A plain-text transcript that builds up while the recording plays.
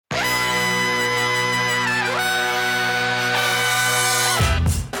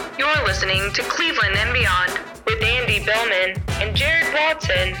listening to Cleveland and Beyond with Andy Billman and Jared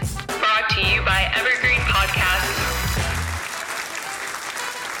Watson, brought to you by Evergreen Podcasts.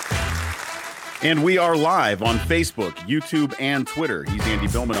 And we are live on Facebook, YouTube, and Twitter. He's Andy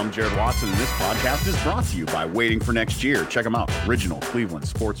Billman. I'm Jared Watson, and this podcast is brought to you by Waiting for Next Year. Check them out. Original Cleveland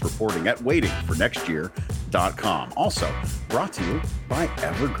sports reporting at waitingfornextyear.com. Also brought to you by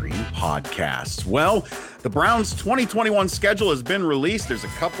Evergreen Podcasts. Well, the Browns' 2021 schedule has been released. There's a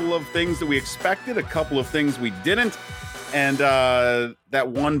couple of things that we expected, a couple of things we didn't. And that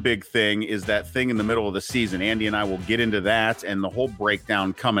one big thing is that thing in the middle of the season. Andy and I will get into that and the whole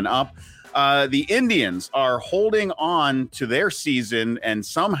breakdown coming up. The Indians are holding on to their season and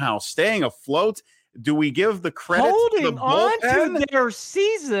somehow staying afloat. Do we give the credit to the bullpen? Holding on to their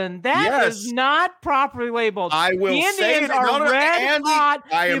season? That is not properly labeled. I will the say Indians are red hot.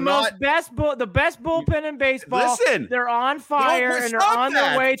 The best bullpen in baseball. Listen, they're on fire and they're on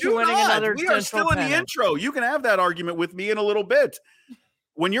their way to winning another. We are still in the intro. You can have that argument with me in a little bit.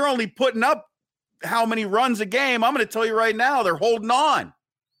 When you're only putting up how many runs a game, I'm going to tell you right now, they're holding on.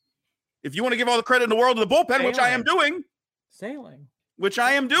 If you want to give all the credit in the world to the bullpen, which I am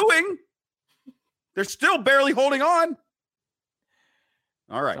doing, they're still barely holding on.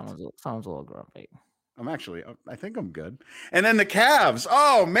 All right. Sounds a little grumpy. I think I'm good. And then the Cavs.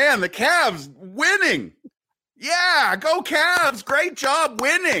 Oh, man, the Cavs winning. Yeah, go Cavs. Great job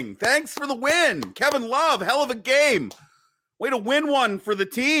winning. Thanks for the win. Kevin Love, hell of a game. Way to win one for the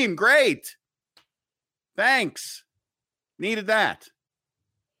team. Great. Thanks. Needed that.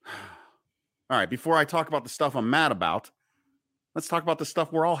 All right, before I talk about the stuff I'm mad about, let's talk about the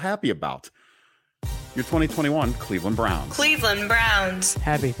stuff we're all happy about. Your 2021 Cleveland Browns. Cleveland Browns.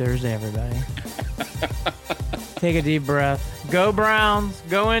 Happy Thursday, everybody. Take a deep breath. Go Browns.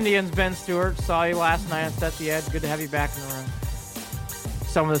 Go Indians, Ben Stewart. Saw you last night on Set the Edge. Good to have you back in the room.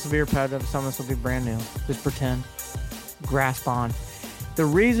 Some of this will be repetitive. Some of this will be brand new. Just pretend. Grasp on. The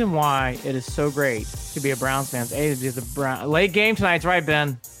reason why it is so great to be a Browns fan is the late game tonight's right,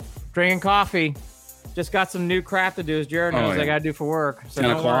 Ben. Drinking coffee. Just got some new crap to do, as Jared knows I got to do for work. So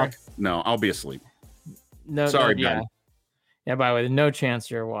 10 o'clock? No, I'll be asleep. No, sorry, Ben. Ben. Yeah, by the way, no chance,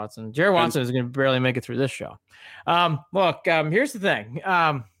 Jared Watson. Jared Watson is going to barely make it through this show. Look, here's the thing.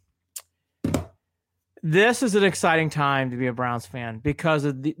 This is an exciting time to be a Browns fan because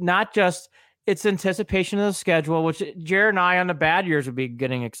of not just its anticipation of the schedule, which Jared and I on the bad years would be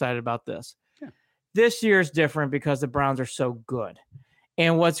getting excited about this. Yeah. This year is different because the Browns are so good.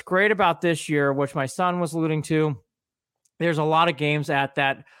 And what's great about this year, which my son was alluding to, there's a lot of games at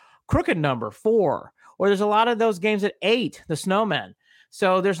that crooked number 4, or there's a lot of those games at 8, the Snowmen.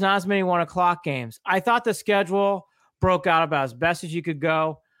 So there's not as many 1 o'clock games. I thought the schedule broke out about as best as you could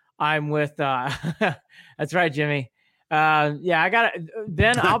go. I'm with, that's right, Jimmy. I got it.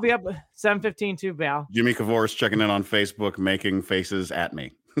 Ben, I'll be up 7:15 too, Val. Jimmy Kavoris checking in on Facebook, making faces at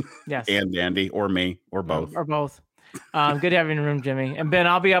me. Yes. And Andy, or me, or both. Or both. Good to have you in the room, Jimmy. And Ben,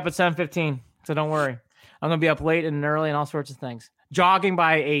 I'll be up at 7:15, so don't worry. I'm going to be up late and early and all sorts of things. Jogging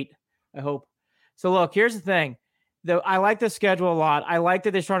by 8, I hope. So look, here's the thing. I like the schedule a lot. I like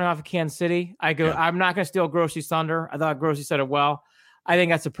that they're starting off at Kansas City. I'm not going to steal Grossie's thunder. I thought Grossie said it well. I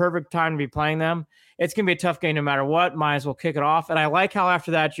think that's the perfect time to be playing them. It's going to be a tough game no matter what. Might as well kick it off. And I like how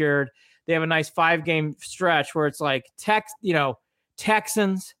after that, Jared, they have a nice 5-game stretch where it's like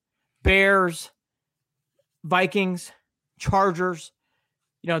Texans, Bears, Vikings, Chargers,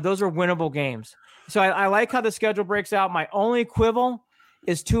 those are winnable games. So I like how the schedule breaks out. My only quibble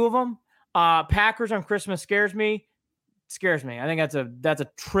is 2 of them. Packers on Christmas scares me. I think that's a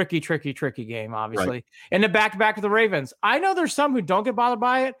tricky game, obviously. Right. And the back-to-back with the Ravens. I know there's some who don't get bothered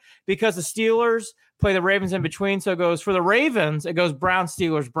by it because the Steelers play the Ravens in between. So it goes for the Ravens, it goes Browns,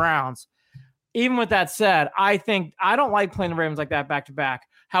 Steelers, Browns. Even with that said, I don't like playing the Ravens like that back-to-back.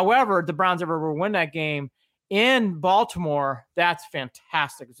 However, if the Browns ever win that game in Baltimore, that's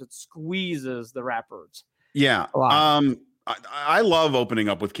fantastic because it squeezes the Ratbirds. Yeah. I love opening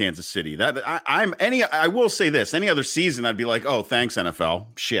up with Kansas City. I will say this, any other season I'd be like, oh, thanks NFL.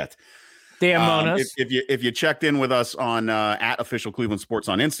 Shit. Damn bonus. If you checked in with us on at Official Cleveland Sports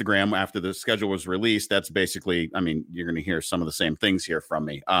on Instagram after the schedule was released, that's basically, you're going to hear some of the same things here from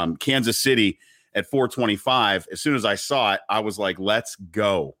me. Kansas City at 4:25. As soon as I saw it, I was like, let's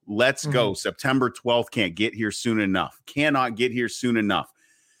go. Let's go. September 12th can't get here soon enough. Cannot get here soon enough.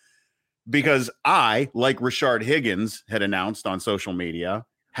 Because I, like Rashard Higgins had announced on social media,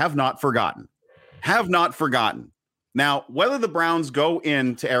 have not forgotten. Now, whether the Browns go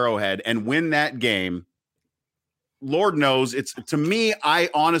into Arrowhead and win that game, Lord knows. To me, I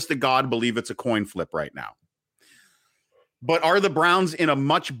honest to God believe it's a coin flip right now. But are the Browns in a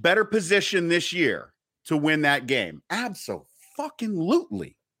much better position this year to win that game?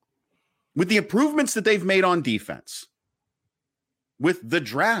 Abso-fucking-lutely. With the improvements that they've made on defense, with the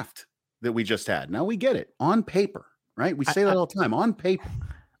draft that we just had. Now we get it on paper, right? We say that all the time, on paper.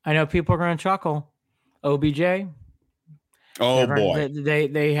 I know people are going to chuckle. OBJ. Oh boy.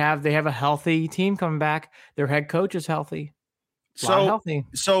 They have a healthy team coming back. Their head coach is healthy. Healthy.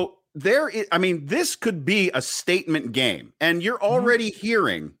 So there is, I mean, this could be a statement game, and you're already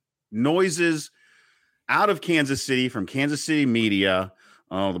hearing noises out of Kansas City from Kansas City media.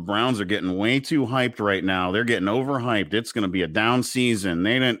 Oh, the Browns are getting way too hyped right now. They're getting overhyped. It's going to be a down season.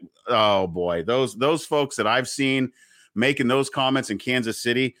 They didn't. Oh boy, those folks that I've seen making those comments in Kansas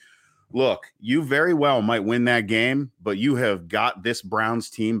City. Look, you very well might win that game, but you have got this Browns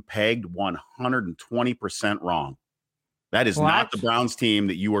team pegged 120% wrong. That is not the Browns team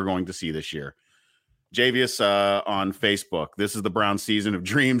that you are going to see this year. Javius on Facebook. This is the Browns season of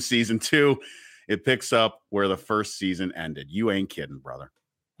dreams, season 2. It picks up where the first season ended. You ain't kidding, brother.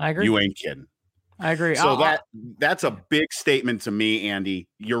 I agree. You ain't kidding. I agree. So that's a big statement to me, Andy.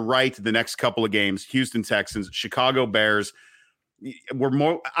 You're right. The next couple of games, Houston Texans, Chicago Bears,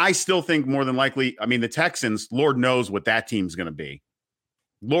 I still think more than likely, I mean, the Texans, Lord knows what that team's going to be.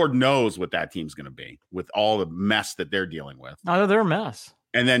 Lord knows what that team's going to be with all the mess that they're dealing with. Oh, they're a mess.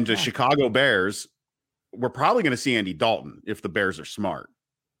 And then the Chicago Bears, we're probably going to see Andy Dalton if the Bears are smart,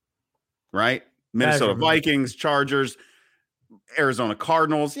 right? Minnesota Vikings, Chargers, Arizona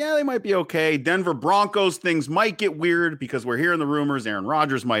Cardinals. Yeah, they might be okay. Denver Broncos, things might get weird because we're hearing the rumors Aaron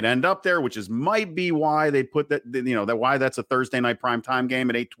Rodgers might end up there, which might be why they put that, why that's a Thursday night primetime game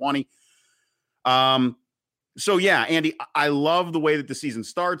at 8:20. So yeah, Andy, I love the way that the season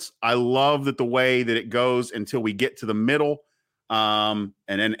starts. I love that the way that it goes until we get to the middle. And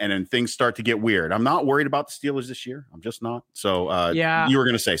then things start to get weird. I'm not worried about the Steelers this year. I'm just not. So you were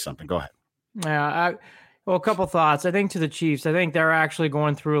going to say something. Go ahead. Yeah. Well, a couple thoughts. I think to the Chiefs, I think they're actually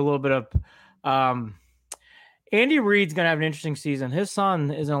going through a little bit of Andy Reid's going to have an interesting season. His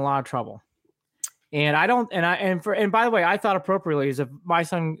son is in a lot of trouble. And by the way, I thought appropriately is if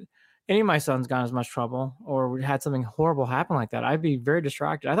any of my sons got in as much trouble or had something horrible happen like that, I'd be very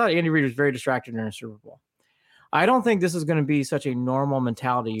distracted. I thought Andy Reid was very distracted during the Super Bowl. I don't think this is going to be such a normal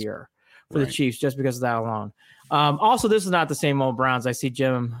mentality year for the Chiefs just because of that alone. Also, this is not the same old Browns. I see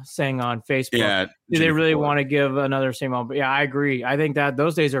Jim saying on Facebook. Yeah, do they really want to give another same old? Yeah, I agree. I think that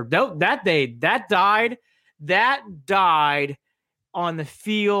those days that died on the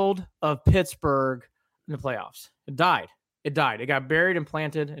field of Pittsburgh in the playoffs. It died. It got buried and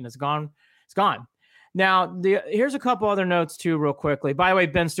planted, and it's gone. It's gone. Now, here's a couple other notes too, real quickly. By the way,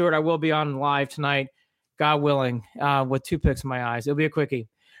 Ben Stewart, I will be on live tonight, God willing, with 2 picks in my eyes. It'll be a quickie.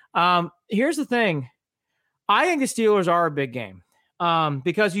 Here's the thing. I think the Steelers are a big game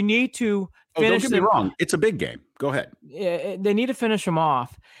because you need to finish. Don't get me wrong. It's a big game. Go ahead. They need to finish them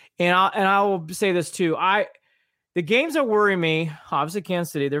off. And I will say this too. The games that worry me, obviously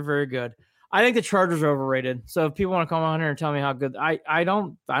Kansas City, they're very good. I think the Chargers are overrated. So if people want to come on here and tell me how good, I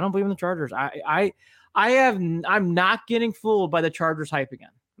don't believe in the Chargers. I'm not getting fooled by the Chargers hype again.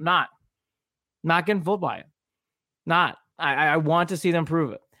 I'm not getting fooled by it. I want to see them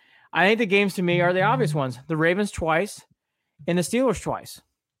prove it. I think the games to me are the obvious ones. The Ravens twice and the Steelers twice.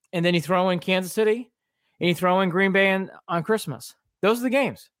 And then you throw in Kansas City and you throw in Green Bay on Christmas. Those are the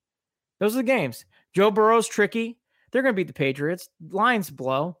games. Joe Burrow's tricky. They're going to beat the Patriots. Lions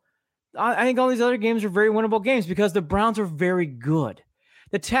blow. I think all these other games are very winnable games because the Browns are very good.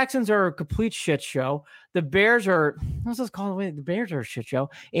 The Texans are a complete shit show. The Bears are, what's this called? The Bears are a shit show.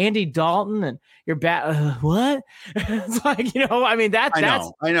 Andy Dalton and your what? It's like, I mean, that's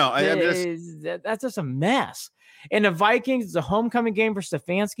just a mess. And the Vikings, it's a homecoming game for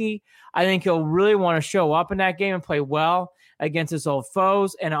Stefanski. I think he'll really want to show up in that game and play well against his old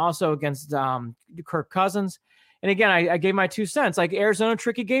foes and also against Kirk Cousins. And again, I gave my 2 cents. Like Arizona,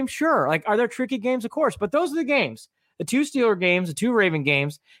 tricky game, sure. Like, are there tricky games? Of course. But those are the games. The 2 Steeler games, the 2 Raven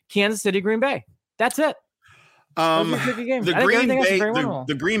games, Kansas City, Green Bay. That's it. The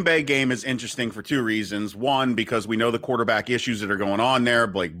Green Bay game is interesting for 2 reasons. One, because we know the quarterback issues that are going on there,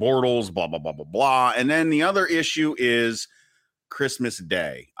 Blake Bortles, blah, blah, blah, blah, blah. And then the other issue is Christmas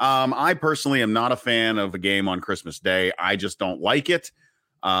Day. I personally am not a fan of a game on Christmas Day. I just don't like it.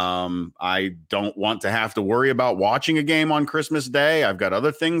 I don't want to have to worry about watching a game on Christmas Day. I've got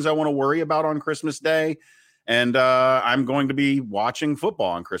other things I want to worry about on Christmas Day. And I'm going to be watching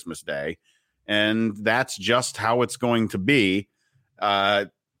football on Christmas Day. And that's just how it's going to be.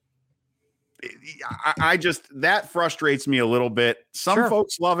 That frustrates me a little bit. Some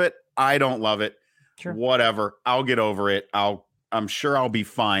folks love it. I don't love it. Sure. Whatever. I'll get over it. I'm sure I'll be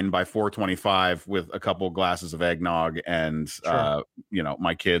fine by 4:25 with a couple glasses of eggnog and Sure.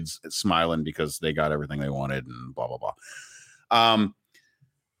 my kids smiling because they got everything they wanted and blah blah blah.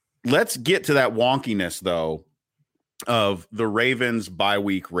 Let's get to that wonkiness though of the Ravens bye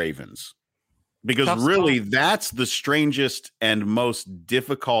week Ravens. Because really, that's the strangest and most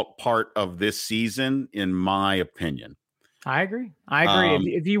difficult part of this season, in my opinion. I agree.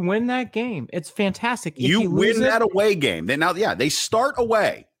 If you win that game, it's fantastic. If you win that away game. They start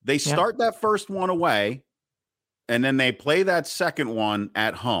away. They start that first one away, and then they play that second one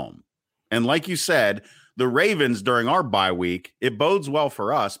at home. And like you said, the Ravens during our bye week, it bodes well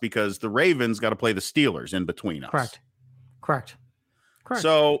for us because the Ravens got to play the Steelers in between us. Correct.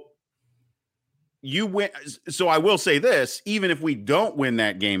 So you win. So I will say this, even if we don't win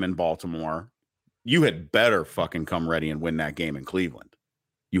that game in Baltimore, you had better fucking come ready and win that game in Cleveland.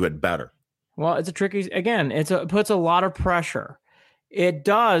 You had better. Well, it's a tricky, again, it puts a lot of pressure. It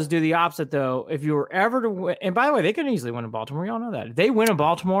does do the opposite though. If you were ever to win, and by the way, they can easily win in Baltimore. We all know that. If they win in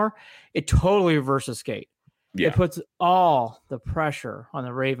Baltimore, it totally reverses skate. Yeah. It puts all the pressure on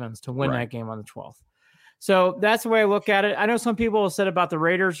the Ravens to win that game on the 12th. So that's the way I look at it. I know some people have said about the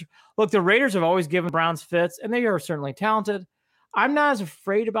Raiders. Look, the Raiders have always given Browns fits, and they are certainly talented. I'm not as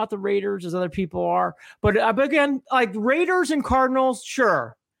afraid about the Raiders as other people are. But again, like Raiders and Cardinals,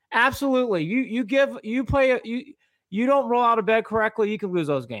 sure, absolutely. You don't roll out of bed correctly, you can lose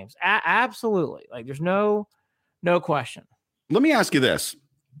those games. Absolutely. Like there's no question. Let me ask you this.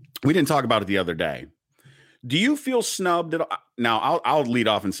 We didn't talk about it the other day. Do you feel snubbed at all? Now, I'll lead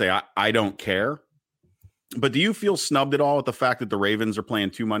off and say I don't care. But do you feel snubbed at all at the fact that the Ravens are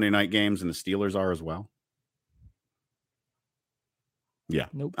playing 2 Monday night games and the Steelers are as well? Yeah,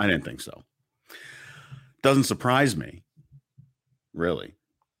 nope. I didn't think so. Doesn't surprise me, really.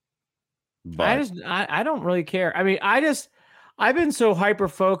 But I don't really care. I mean, I've been so hyper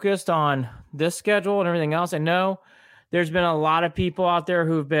focused on this schedule and everything else. I know there's been a lot of people out there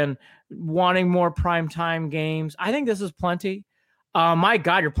who've been wanting more primetime games. I think this is plenty. My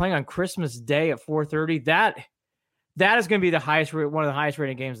God, you're playing on Christmas Day at 4:30. That is going to be one of the highest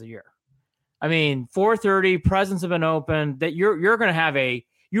rated games of the year. I mean, 4:30, presents have been open. That you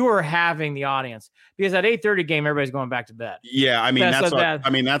are having the audience because at 8:30 game, everybody's going back to bed. Yeah, I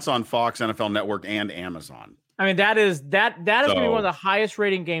mean that's on Fox, NFL Network, and Amazon. I mean that is going to be one of the highest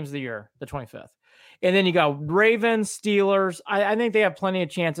rating games of the year, the 25th. And then you got Ravens, Steelers. I think they have plenty of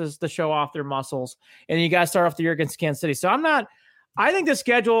chances to show off their muscles. And then you got to start off the year against Kansas City. So I think the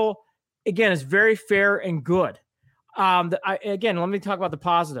schedule, again, is very fair and good. Again, let me talk about the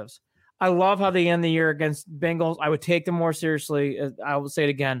positives. I love how they end the year against Bengals. I would take them more seriously. I will say it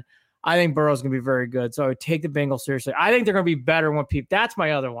again. I think Burrow's going to be very good. So I would take the Bengals seriously. I think they're going to be better when people – that's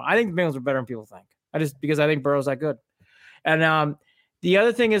my other one. I think the Bengals are better than people think. Because I think Burrow's that good. And the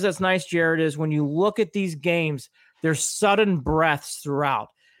other thing that's nice, Jared, is when you look at these games, there's sudden breaths throughout.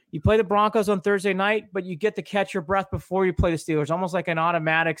 You play the Broncos on Thursday night, but you get to catch your breath before you play the Steelers, almost like an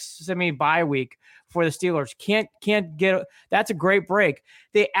automatic semi-bye week for the Steelers. Can't get – that's a great break.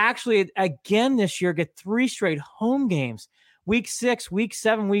 They actually, again this year, get 3 straight home games. Week 6, Week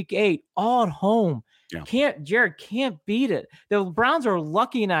 7, Week 8, all at home. Yeah. Jared can't beat it. The Browns are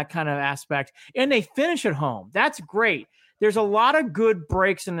lucky in that kind of aspect, and they finish at home. That's great. There's a lot of good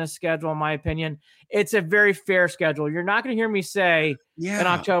breaks in this schedule, in my opinion. It's a very fair schedule. You're not going to hear me say in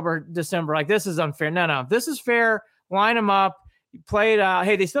October, December, like, this is unfair. No. This is fair. Line them up. Play it out.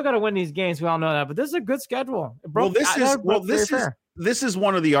 Hey, they still got to win these games. We all know that. But this is a good schedule. This is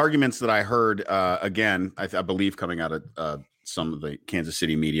one of the arguments that I heard, again, I believe coming out of some of the Kansas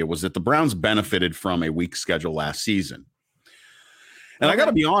City media, was that the Browns benefited from a weak schedule last season. And I got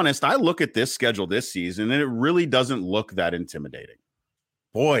to be honest, I look at this schedule this season, and it really doesn't look that intimidating.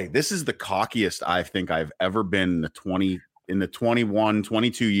 Boy, this is the cockiest I think I've ever been in the 21,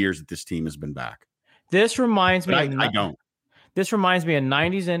 22 years that this team has been back. This reminds me This reminds me of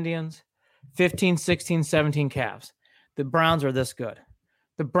 90s Indians, 15, 16, 17 Cavs. The Browns are this good.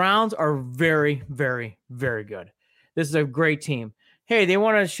 The Browns are very, very, very good. This is a great team. Hey, they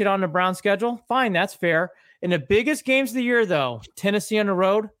want to shit on the Browns schedule? Fine, that's fair. In the biggest games of the year, though, Tennessee on the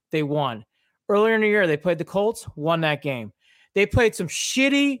road, they won. Earlier in the year, they played the Colts, won that game. They played some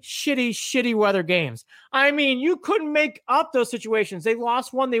shitty weather games. I mean, you couldn't make up those situations. They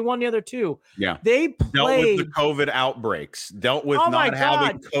lost one, they won the other 2. Yeah. They played. Dealt with the COVID outbreaks, dealt with not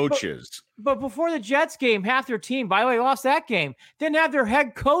having coaches. But before the Jets game, half their team, by the way, lost that game. Didn't have their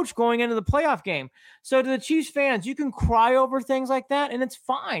head coach going into the playoff game. So to the Chiefs fans, you can cry over things like that, and it's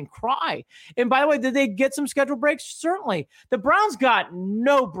fine. Cry. And by the way, did they get some schedule breaks? Certainly. The Browns got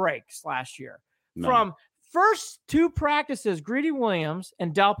no breaks last year. No. From first 2 practices, Greedy Williams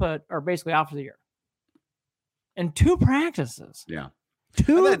and Delpit are basically out for the year. And 2 practices. Yeah.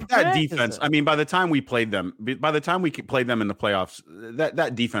 2 that defense. I mean, by the time we played them in the playoffs,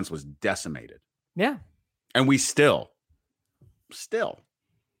 that defense was decimated. Yeah. And we still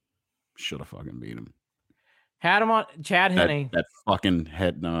should have fucking beat him. Had him on Chad Henne. That fucking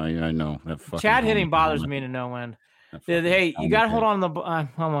head. No, I know that fucking Chad Henne bothers me to no end. Hey, you got to hold on to the. I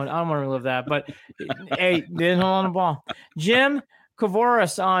don't want to relive that, but hey, didn't hold on the ball. Jim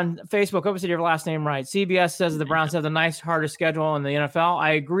Kavoris on Facebook. Hope I said your last name right. CBS says the Browns have the hardest schedule in the NFL.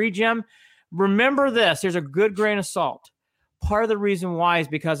 I agree, Jim. Remember this. Here's a good grain of salt. Part of the reason why is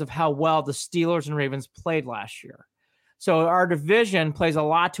because of how well the Steelers and Ravens played last year. So our division plays a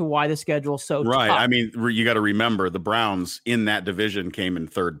lot to why the schedule is so right. tough. I mean, you got to remember the Browns in that division came in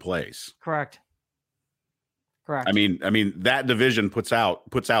 3rd place. Correct. I mean that division puts out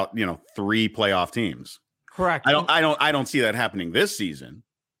 3 playoff teams. Correct. I don't see that happening this season.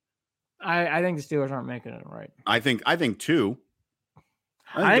 I think the Steelers aren't making it right. I think 2.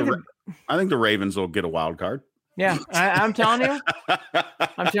 I think the Ravens will get a wild card. Yeah, I'm telling you.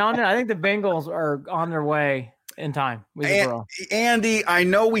 I think the Bengals are on their way in time with Burrow. Andy, I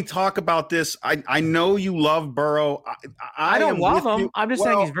know we talk about this. I know you love Burrow. I don't love him. I'm just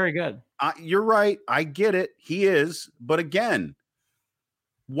saying he's very good. You're right. I get it. He is. But again,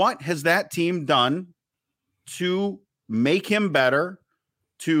 what has that team done to make him better,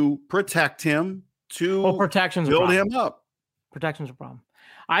 to protect him, to protection's build him up? Protection's a problem.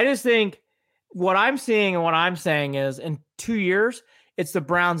 I just think what I'm seeing and what I'm saying is in 2 years, it's the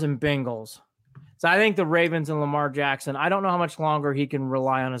Browns and Bengals. So I think the Ravens and Lamar Jackson, I don't know how much longer he can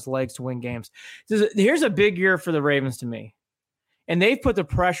rely on his legs to win games. Here's a big year for the Ravens to me. And they've put the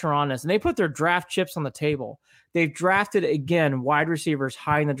pressure on us, and they put their draft chips on the table. They've drafted, again, wide receivers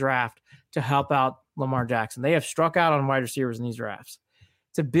high in the draft to help out Lamar Jackson. They have struck out on wide receivers in these drafts.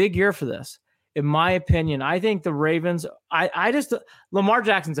 It's a big year for this. In my opinion, I think the Ravens, Lamar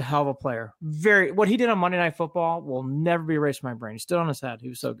Jackson's a hell of a player. What he did on Monday Night Football will never be erased from my brain. He's still on his head. He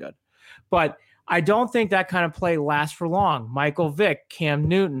was so good. But I don't think that kind of play lasts for long. Michael Vick, Cam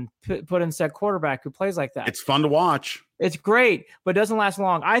Newton, put in set quarterback who plays like that. It's fun to watch. It's great, but it doesn't last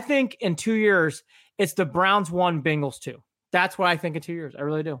long. I think in 2 years, it's the Browns 1, Bengals 2. That's what I think in 2 years. I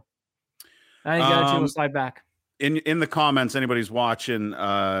really do. I think the other team will slide back. In the comments, anybody's watching,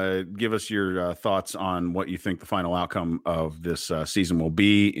 give us your thoughts on what you think the final outcome of this season will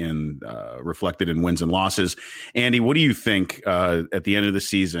be reflected in wins and losses. Andy, what do you think at the end of the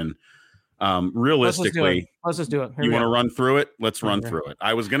season? Realistically, let's just do it. You want to run through it? Let's run through it.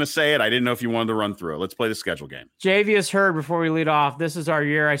 I was going to say it. I didn't know if you wanted to run through it. Let's play the schedule game. Javius Hurd, before we lead off, this is our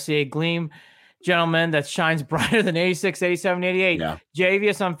year. I see a gleam, gentlemen, that shines brighter than 86, 87, 88. Yeah.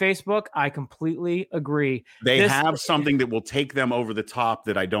 Javius on Facebook, I completely agree. They have something that will take them over the top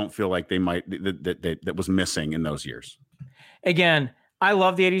that I don't feel like they might, that was missing in those years. Again, I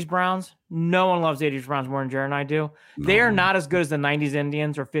love the 80s Browns. No one loves the 80s Browns more than Jared and I do. No. They are not as good as the 90s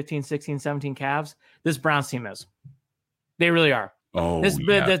Indians or 15, 16, 17 Cavs. This Browns team is. They really are. Oh, this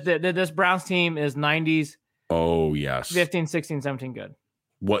Browns team is 90s. Oh, yes. 15, 16, 17 good.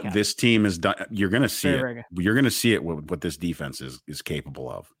 What this team has done, you're going to see it. You're going to see it what this defense is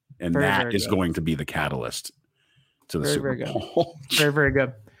capable of. And that is going to be the catalyst to the Super Bowl. Very, very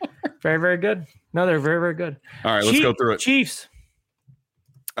good. Very, very good. No, they're very, very good. All right, let's go through it. Chiefs.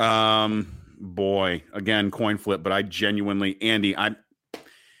 Boy, again, coin flip, but I genuinely, Andy,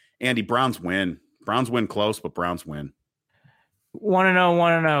 Browns win. Browns win close, but Browns win.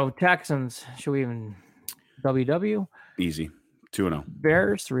 1-0. Texans. Should we even WW? Easy. 2-0.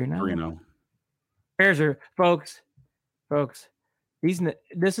 Bears 3-0. 3-0. Bears are folks.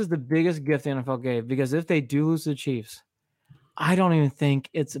 This is the biggest gift the NFL gave, because if they do lose to the Chiefs, I don't even think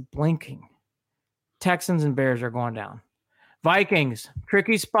it's blinking. Texans and Bears are going down. Vikings,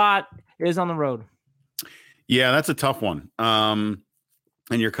 tricky spot, is on the road. Yeah, that's a tough one. And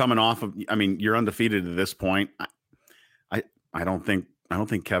you're coming off of, you're undefeated at this point. I don't think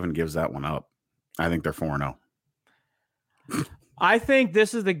Kevin gives that one up. I think they're 4-0. I think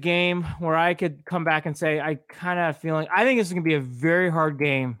this is the game where I could come back and say, I kind of have a feeling, I think this is going to be a very hard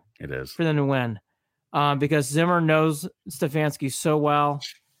game. It is. For them to win. Because Zimmer knows Stefanski so well.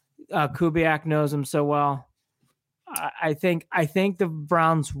 Kubiak knows him so well. I think the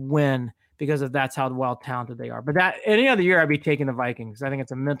Browns win because that's how well talented they are. But that any other year, I'd be taking the Vikings. I think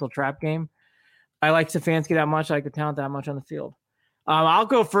it's a mental trap game. I like Stefanski that much. I like the talent that much on the field. I'll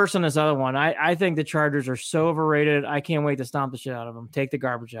go first on this other one. I think the Chargers are so overrated. I can't wait to stomp the shit out of them. Take the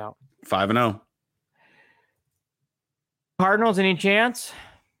garbage out. 5-0. Cardinals, any chance?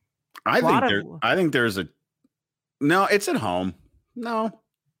 I think there's a no. It's at home. No,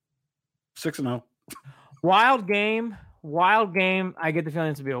 6-0. Wild game. I get the feeling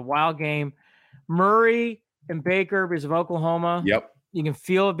it's to be a wild game. Murray and Baker because of Oklahoma. Yep. You can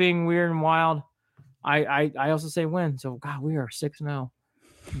feel it being weird and wild. I also say win. So God, we are 6-0.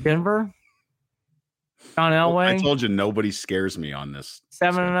 Denver. John Elway. I told you nobody scares me on this.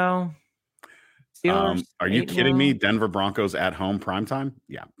 7-0. Steelers. Are you kidding me? Denver Broncos at home primetime?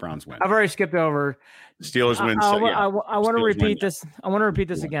 Yeah, Browns win. I've already skipped over. Steelers win. I want to repeat this. I want to repeat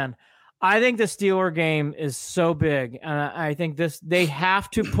this again. I think the Steeler game is so big, and I think they have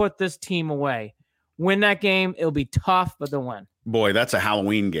to put this team away. Win that game. It'll be tough, but they'll win. Boy, that's a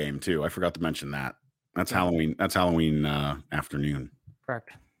Halloween game too. I forgot to mention that. That's Halloween. That's Halloween afternoon. Correct.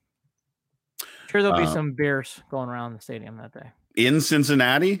 Sure, there'll be some beers going around the stadium that day. In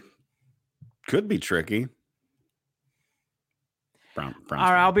Cincinnati, could be tricky. Browns. All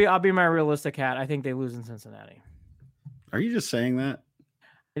right, I'll be my realistic hat. I think they lose in Cincinnati. Are you just saying that?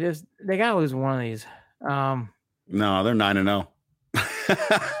 It is. They gotta lose one of these. No, they're 9-0.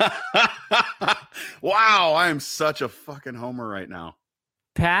 Wow, I am such a fucking homer right now.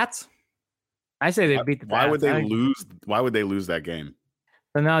 Pats. I say they beat the Pats. Why would they lose? Why would they lose that game?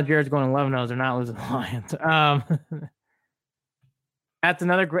 So now Jared's going 11-0. They're not losing the Lions. That's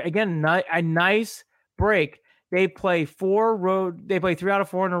another great. Again, a nice break. They play 3 out of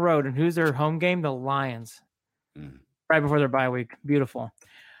 4 in a road, and who's their home game? The Lions. Right before their bye week. Beautiful.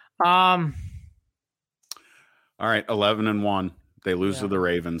 All right, 11-1. They lose to the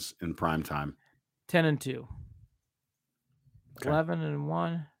Ravens in prime time. 10-2. Okay.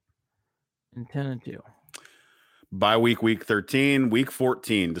 11-1 and 10-2. Bye week 13, week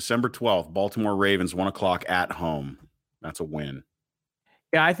 14, December 12th, Baltimore Ravens, 1:00 at home. That's a win.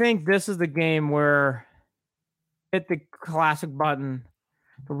 Yeah, I think this is the game where hit the classic button.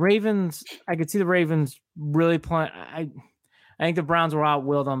 The Ravens, I could see the Ravens really playing. I think the Browns will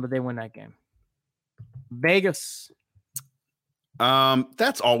outwill them, but they win that game. Vegas.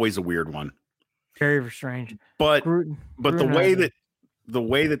 That's always a weird one. Very strange. But the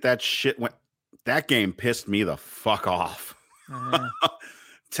way that shit went, that game pissed me the fuck off.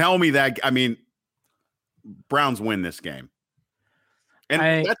 Tell me that. I mean, Browns win this game.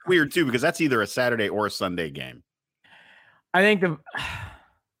 And that's weird too, because that's either a Saturday or a Sunday game. I think the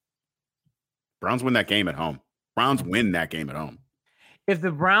Browns win that game at home. Browns win that game at home. If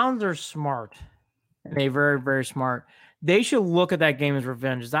the Browns are smart, and they're very, very smart, they should look at that game as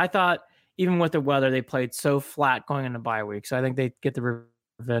revenge. As I thought, even with the weather, they played so flat going into bye week. So I think they get the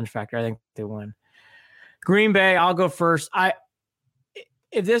revenge factor. I think they win. Green Bay, I'll go first.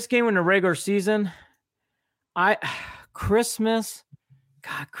 If this game in the regular season, Christmas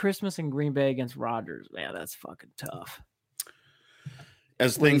and Green Bay against Rodgers, man, that's fucking tough.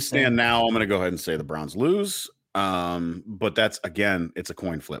 As things stand now, I'm going to go ahead and say the Browns lose. But that's, again, it's a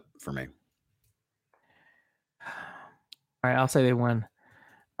coin flip for me. All right, I'll say they win.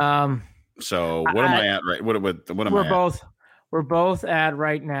 So what am I at? Right? What am I at? We're both at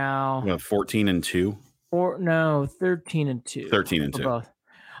right now. 14-2. 13-2. 13-2. Both.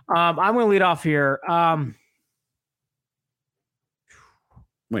 I'm going to lead off here.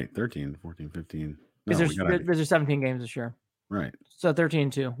 Wait, 13, 14, 15. No, there's 17 games this year. Right. So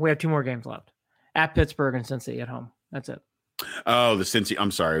 13-2. We have 2 more games left. At Pittsburgh and Cincy at home. That's it. Oh, the Cincy.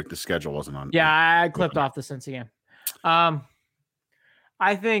 I'm sorry. The schedule wasn't on. Yeah, I clipped off the Cincy game. I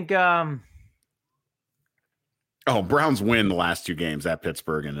think Browns win the last 2 games at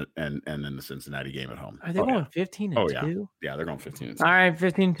Pittsburgh and then the Cincinnati game at home. Are they going 15-2? Oh, yeah. Yeah, they're going 15-2. All right,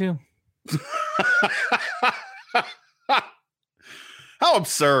 15-2. How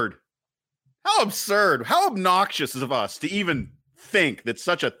absurd. How absurd. How obnoxious of us to even think that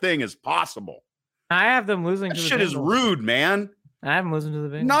such a thing is possible. I have them losing that to the shit Bengals. Is rude, man. I have them losing to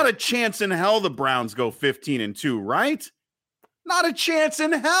the Bengals. Not a chance in hell the Browns go 15-2, right? Not a chance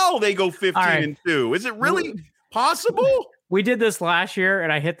in hell they go 15-2. Is it really possible? We did this last year,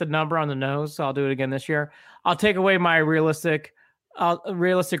 and I hit the number on the nose, so I'll do it again this year. I'll take away my realistic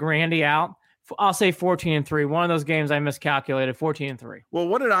Randy out. I'll say 14-3. One of those games I miscalculated. 14-3. Well,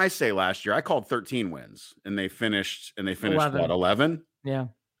 what did I say last year? I called 13 wins, and they finished 11. What, 11? Yeah.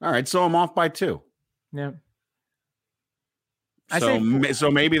 All right, so I'm off by 2. Yeah. So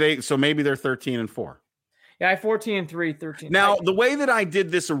maybe they're 13-4. Yeah, 14-3, 13. Now, the way that I did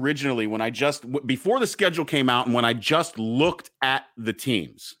this originally, when I before the schedule came out, and when I just looked at the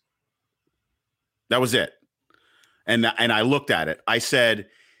teams, that was it. And I looked at it. I said,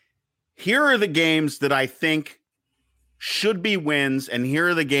 here are the games that I think should be wins, and here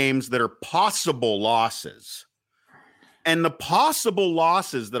are the games that are possible losses. And the possible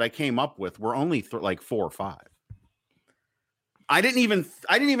losses that I came up with were only like 4 or 5. I didn't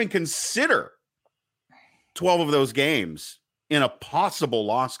even consider 12 of those games in a possible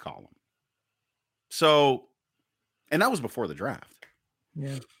loss column. So, and that was before the draft.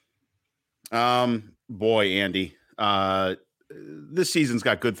 Yeah. Boy, Andy, this season's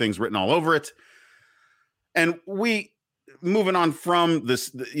got good things written all over it. And moving on from this,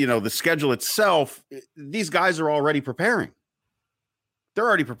 the schedule itself, these guys are already preparing. They're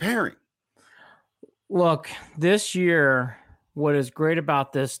already preparing. Look, this year, what is great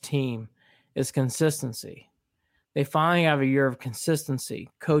about this team is consistency. They finally have a year of consistency.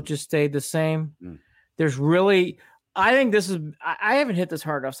 Coaches stayed the same. There's really, I think this is, I haven't hit this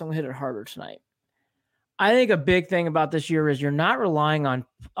hard enough, so I'm going to hit it harder tonight. I think a big thing about this year is you're not relying on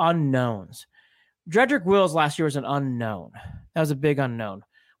unknowns. Jedrick Wills last year was an unknown. That was a big unknown.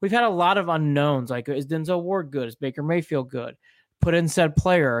 We've had a lot of unknowns, like is Denzel Ward good? Is Baker Mayfield good? Put in said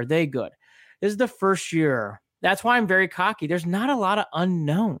player, are they good? This is the first year. That's why I'm very cocky. There's not a lot of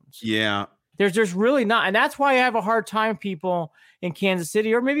unknowns. Yeah. There's really not. And that's why I have a hard time, people in Kansas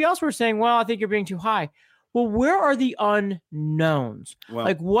City or maybe elsewhere saying, well, I think you're being too high. Well, where are the unknowns? Well,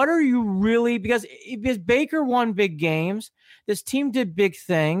 like, what are you really? Because Baker won big games. This team did big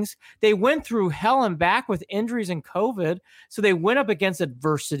things. They went through hell and back with injuries and COVID. So they went up against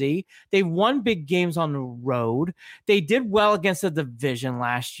adversity. They won big games on the road. They did well against the division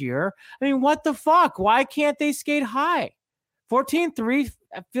last year. I mean, what the fuck? Why can't they skate high? 14-3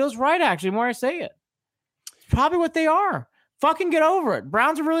 feels right, actually, the more I say it. It's probably what they are. Fucking get over it.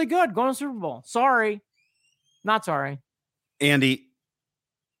 Browns are really good. Going to Super Bowl. Sorry. Not sorry. Andy,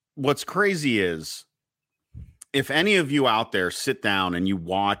 what's crazy is if any of you out there sit down and you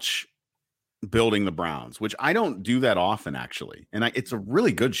watch Building the Browns, which I don't do that often, actually. And it's a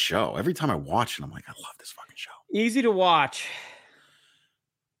really good show. Every time I watch it, I'm like, I love this fucking show. Easy to watch.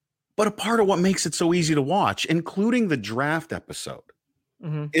 But a part of what makes it so easy to watch, including the draft episode,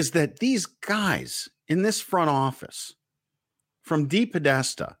 is that these guys in this front office, from Dee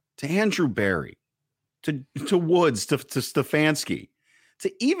Podesta to Andrew Berry, to Woods, to Stefanski,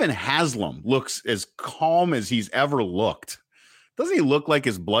 to even Haslam, looks as calm as he's ever looked. Doesn't he look like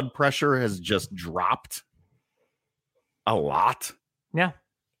his blood pressure has just dropped a lot? Yeah.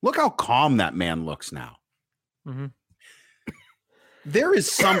 Look how calm that man looks now. There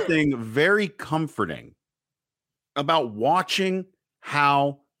is something very comforting about watching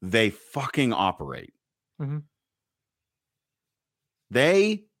how they fucking operate.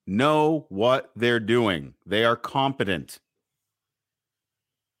 They know what they're doing. They are competent.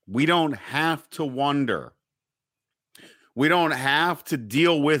 We don't have to wonder. We don't have to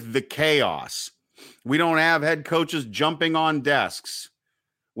deal with the chaos. We don't have head coaches jumping on desks.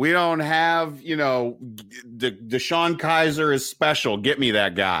 We don't have, Deshaun Kaiser is special. Get me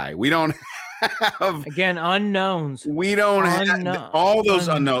that guy. We don't have, again, unknowns. We don't have all those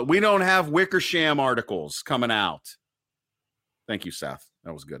unknowns. We don't have Wickersham articles coming out. Thank you, Seth.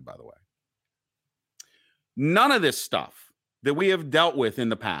 That was good, by the way. None of this stuff that we have dealt with in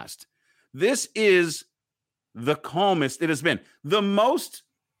the past. This is the calmest it has been. The most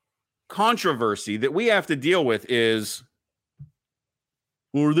controversy that we have to deal with is,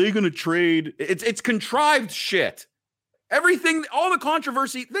 well, are they going to trade? It's contrived shit. Everything, all the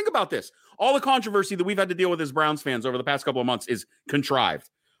controversy, think about this. All the controversy that we've had to deal with as Browns fans over the past couple of months is contrived.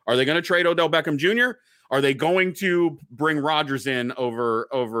 Are they going to trade Odell Beckham Jr.? Are they going to bring Rodgers in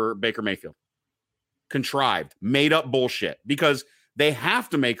over Baker Mayfield? Contrived, made up bullshit, because they have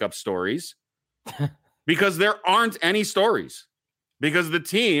to make up stories because there aren't any stories, because the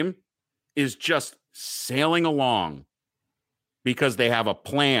team is just sailing along because they have a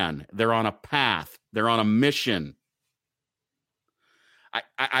plan. They're on a path. They're on a mission.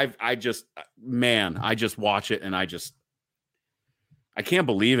 I just watch it and I can't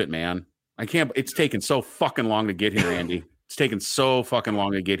believe it, man. It's taken so fucking long to get here, Andy. It's taken so fucking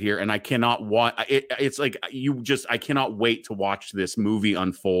long to get here. And I cannot watch it. It's like I cannot wait to watch this movie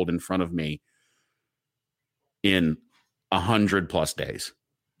unfold in front of me in 100+ days.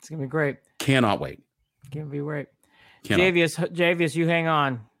 It's going to be great. Cannot wait. It's going to be great. Cannot. Javius, you hang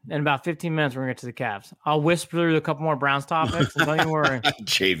on. In about 15 minutes, we're going to get to the Cavs. I'll whisper through a couple more Browns topics. And don't you worry.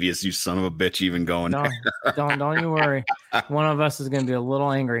 Javius, you son of a bitch, even going. Don't you worry. One of us is going to be a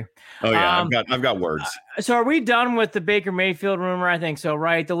little angry. Oh yeah, I've got words. So are we done with the Baker Mayfield rumor? I think so,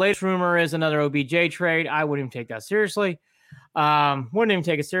 right? The latest rumor is another OBJ trade. I wouldn't even take that seriously. Wouldn't even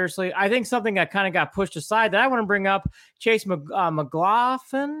take it seriously. I think something that kind of got pushed aside that I want to bring up, Chase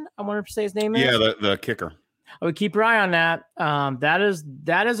McLaughlin, I want to say his name is. Yeah, the kicker. I would keep your eye on that.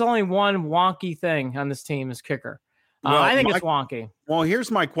 That is only one wonky thing on this team is kicker. I think it's wonky. Well, here's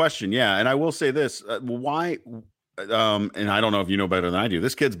my question. Yeah, and I will say this: why? And I don't know if you know better than I do.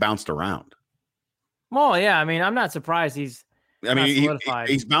 This kid's bounced around. Well, yeah. I mean, I'm not surprised he's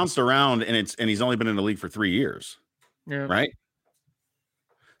bounced around, and he's only been in the league for 3 years. Yeah. Right.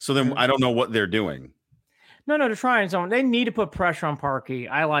 So then I don't know what they're doing. No, they're trying something. They need to put pressure on Parkey.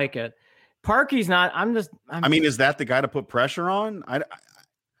 I like it. Parkey's not. Is that the guy to put pressure on?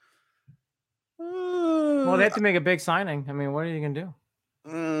 Well, they have to make a big signing. I mean, what are you going to do?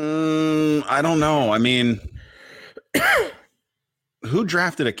 I don't know. I mean, who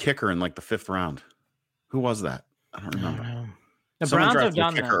drafted a kicker in like the 5th round? Who was that? I don't remember. The Someone Browns have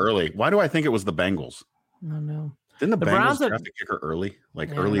drafted a kicker early. Why do I think it was the Bengals? I don't know. Didn't the Bengals draft a kicker early?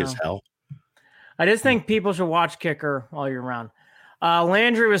 Early as hell? I just think people should watch kicker all year round.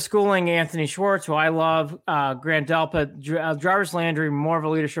 Landry was schooling Anthony Schwartz, who I love. Grant Delpit, Jarvis Landry, more of a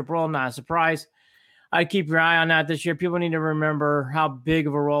leadership role, not a surprise. I'd keep your eye on that this year. People need to remember how big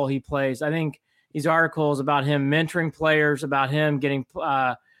of a role he plays. I think these articles about him mentoring players, about him getting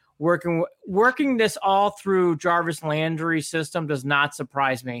working this all through Jarvis Landry's system does not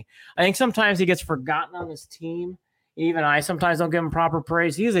surprise me. I think sometimes he gets forgotten on this team. Even I sometimes don't give him proper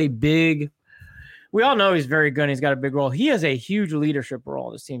praise. He is we all know he's very good and he's got a big role. He has a huge leadership role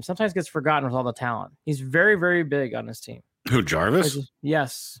on this team. Sometimes gets forgotten with all the talent. He's very, very big on this team. Who, Jarvis?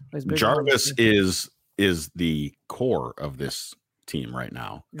 Yes. Jarvis is the core of this team right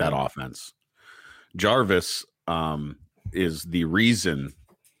now, that offense. Jarvis is the reason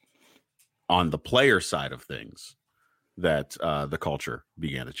on the player side of things that the culture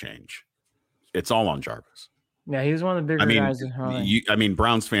began to change. It's all on Jarvis. Yeah, he was one of the bigger guys.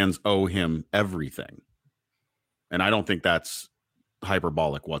 Browns fans owe him everything. And I don't think that's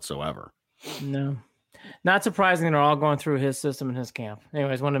hyperbolic whatsoever. No. Not surprising they're all going through his system and his camp.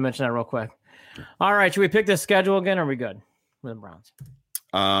 Anyways, wanted to mention that real quick. All right, should we pick the schedule again, or are we good with the Browns?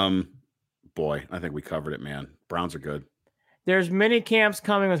 Boy, I think we covered it, man. Browns are good. There's mini camps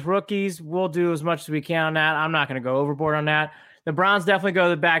coming with rookies. We'll do as much as we can on that. I'm not going to go overboard on that. The Browns definitely go to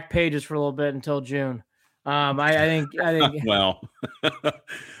the back pages for a little bit until June. I think. well,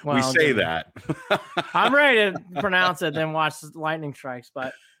 we say that. I'm ready to pronounce it, then watch lightning strikes.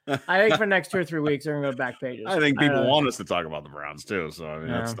 But I think for the next 2 or 3 weeks, they're going to go to back pages. I think people want us to talk about the Browns too. So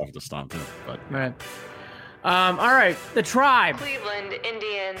that's tough to stop too. But right. All right, the Tribe. Cleveland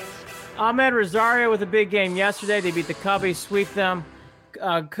Indians. Ahmed Rosario with a big game yesterday. They beat the Cubbies, sweep them.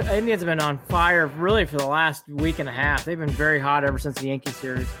 Indians have been on fire really for the last week and a half. They've been very hot ever since the Yankee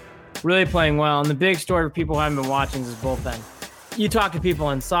series. Really playing well. And the big story for people who haven't been watching is this bullpen. You talk to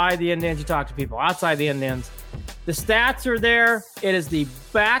people inside the Indians, you talk to people outside the Indians. The stats are there. It is the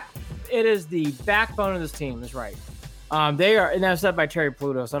backbone of this team. That's right. They are, and that's said by Terry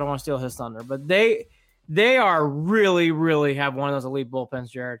Pluto, so I don't want to steal his thunder, but they are really, really have one of those elite bullpens,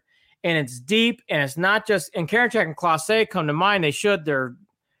 Jared. And it's deep, and it's not just, and Karinchak and Clase come to mind. They should. They're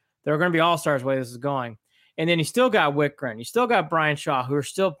going to be all-stars the way this is going. And then you still got Whitgren. You still got Brian Shaw, who are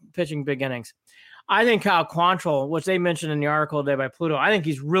still pitching big innings. I think Kyle Quantrill, which they mentioned in the article today by Pluto, I think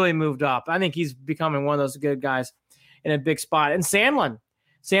he's really moved up. I think he's becoming one of those good guys in a big spot. And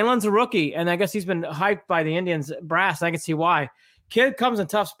Sandlin's a rookie, and I guess he's been hyped by the Indians brass. I can see why. Kid comes in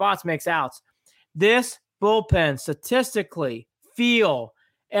tough spots, makes outs. This bullpen statistically feel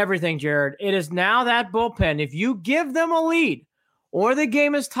everything, Jared. It is now that bullpen. If you give them a lead or the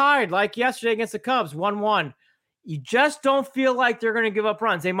game is tied, like yesterday against the Cubs, 1-1, you just don't feel like they're going to give up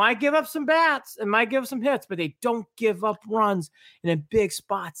runs. They might give up some bats and might give some hits, but they don't give up runs. And in big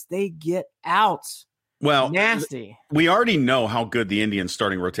spots, they get outs. Well, nasty. We already know how good the Indians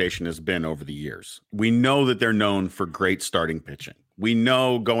starting rotation has been over the years. We know that they're known for great starting pitching. We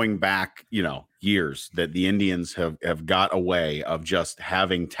know going back, years that the Indians have got a way of just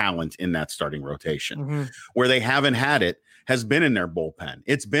having talent in that starting rotation. Mm-hmm. Where they haven't had it has been in their bullpen.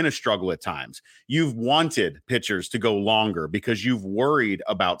 It's been a struggle at times. You've wanted pitchers to go longer because you've worried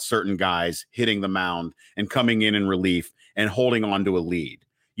about certain guys hitting the mound and coming in relief and holding on to a lead.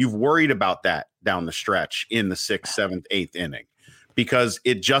 You've worried about that down the stretch in the 6th, 7th, 8th inning because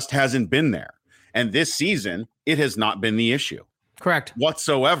it just hasn't been there. And this season, it has not been the issue. Correct.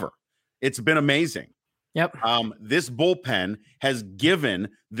 Whatsoever. It's been amazing. Yep. This bullpen has given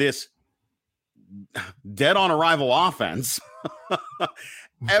this dead on arrival offense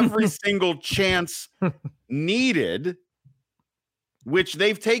every single chance needed, which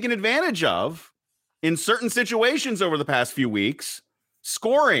they've taken advantage of in certain situations over the past few weeks,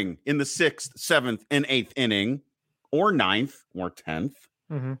 scoring in the 6th, 7th, and 8th inning, or 9th, or 10th,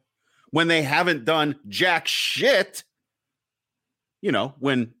 when they haven't done jack shit,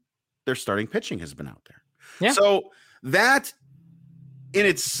 when their starting pitching has been out there. Yeah. So That in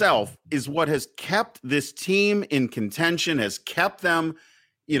itself is what has kept this team in contention, has kept them,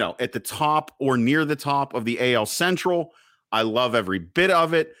 at the top or near the top of the AL Central. I love every bit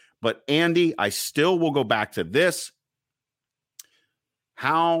of it. But Andy, I still will go back to this.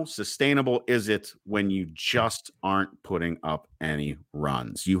 How sustainable is it when you just aren't putting up any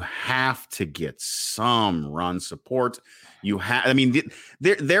runs? You have to get some run support.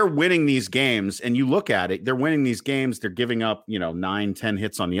 They're winning these games, and you look at it, they're winning these games. They're giving up, 9-10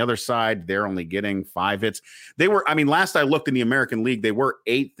 hits on the other side. They're only getting 5 hits. Last I looked in the American League, they were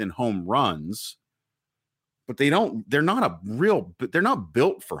 8th in home runs, but they're not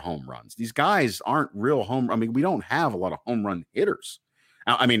built for home runs. These guys aren't real we don't have a lot of home run hitters.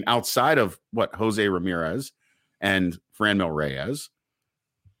 Outside of Jose Ramirez and Franmil Reyes.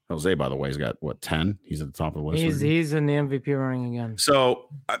 Jose, by the way, has got 10? He's at the top of the list. He's in the MVP running again. So,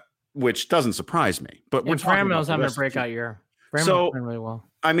 which doesn't surprise me. But we're talking about Franmil's having a breakout year. Franmil's playing really well.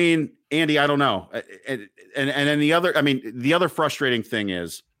 Andy, I don't know. And then the other frustrating thing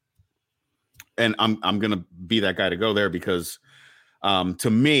is, and I'm going to be that guy to go there because, to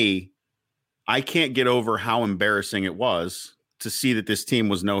me, I can't get over how embarrassing it was to see that this team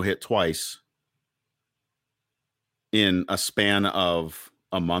was no hit twice in a span of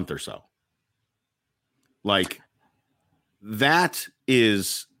a month or so. That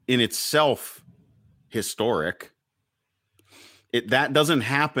is in itself historic. That doesn't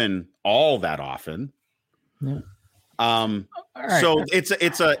happen all that often. Yeah. Right. So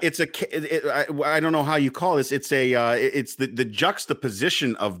I don't know how you call this. It's the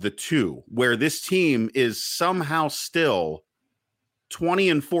juxtaposition of the two, where this team is somehow still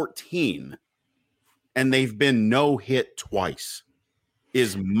 20-14, and they've been no hit twice,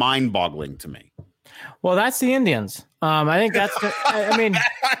 is mind-boggling to me. Well, that's the Indians. I think that's. I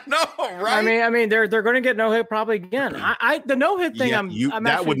know, right? They're going to get no hit probably again. The no hit thing.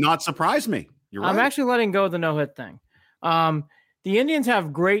 That would not surprise me. You're right. I'm actually letting go of the no hit thing. The Indians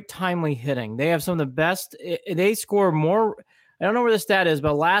have great timely hitting. They have some of the best. They score more. I don't know where the stat is,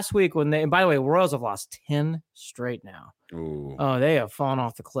 but last week and by the way, Royals have lost 10 straight now. Ooh. Oh, they have fallen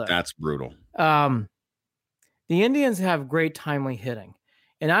off the cliff. That's brutal. The Indians have great timely hitting.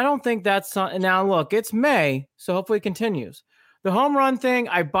 And I don't think that's now look, it's May, so hopefully it continues. The home run thing,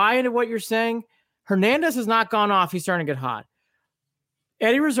 I buy into what you're saying. Hernandez has not gone off. He's starting to get hot.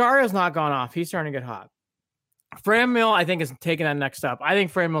 Eddie Rosario's not gone off. He's starting to get hot. Franmil, I think, is taking that next step. I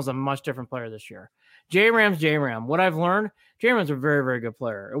think Franmil's a much different player this year. J-Ram's J-Ram. What I've learned, J-Ram's a very, very good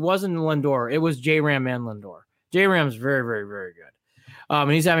player. It wasn't Lindor. It was J-Ram and Lindor. J-Ram's very, very, very good.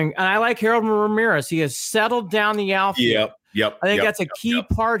 And I like Harold Ramirez. He has settled down the outfield. Yep. I think that's a key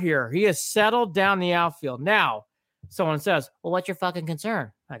part here. He has settled down the outfield. Now, someone says, well, what's your fucking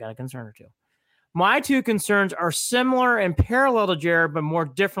concern? I got a concern or two. My two concerns are similar and parallel to Jared, but more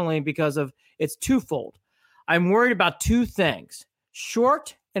differently because of it's twofold. I'm worried about two things,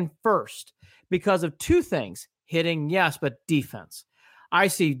 short and first, because of two things, hitting, yes, but defense. I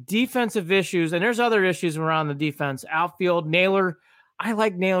see defensive issues, and there's other issues around the defense. Outfield, Naylor. I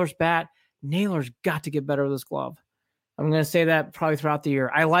like Naylor's bat. Naylor's got to get better with his glove. I'm going to say that probably throughout the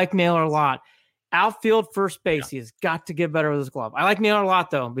year. I like Naylor a lot. Outfield, first base, he has got to get better with his glove. I like Naylor a lot,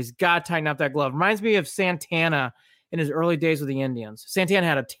 though, but he's got to tighten up that glove. Reminds me of Santana in his early days with the Indians. Santana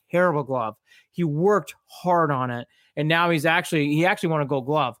had a terrible glove. He worked hard on it, and now he actually won a Gold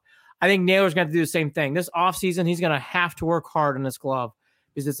Glove. I think Naylor's going to do the same thing. This offseason, he's going to have to work hard on this glove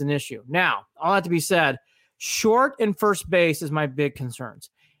because it's an issue. Now, all that to be said, short and first base is my big concerns.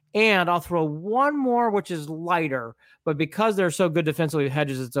 And I'll throw one more, which is lighter, but because they're so good defensively with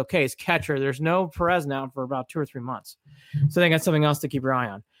Hedges, it's okay. It's catcher. There's no Perez now for about 2 or 3 months. So I think that's something else to keep your eye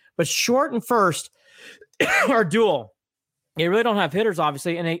on. But short and first are dual. They really don't have hitters,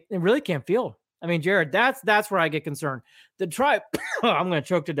 obviously, and they really can't field. I mean, Jared, that's where I get concerned. The Tribe, I'm going to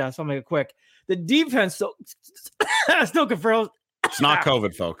choke to death, so I'll make it quick. The defense still confirms. It's not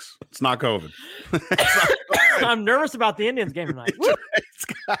COVID, folks. It's not COVID. I'm nervous about the Indians game tonight.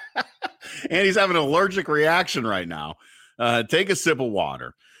 And he's having an allergic reaction right now. Take a sip of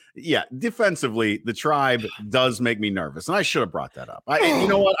water. Yeah, defensively, the Tribe does make me nervous, and I should have brought that up. You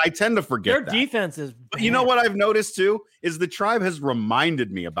know what? I tend to forget their defense is. But you know what I've noticed too is the Tribe has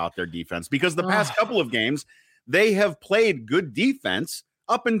reminded me about their defense because the past couple of games they have played good defense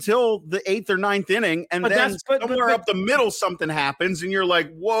up until the 8th or 9th inning, and then somewhere up the middle something happens, and you're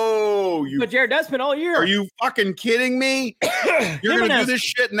like, "Whoa!" But Jared, that's been all year. Are you fucking kidding me? You're going to do this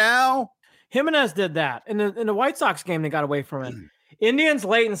shit now? Jimenez did that in the White Sox game. They got away from it. Indians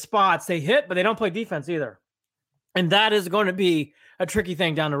late in spots, they hit, but they don't play defense either. And that is going to be a tricky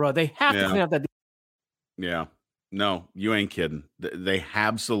thing down the road. They have to clean up that defense. Yeah. No, you ain't kidding. They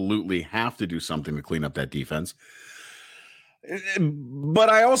absolutely have to do something to clean up that defense. But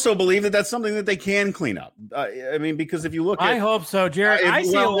I also believe that that's something that they can clean up. I mean, because if you look I hope so, Jared. I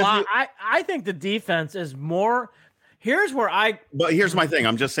see a lot. I think the defense is more. Here's where But here's my thing.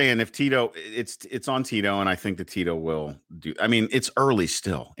 I'm just saying, if Tito, it's on Tito, and I think that Tito will do. I mean, it's early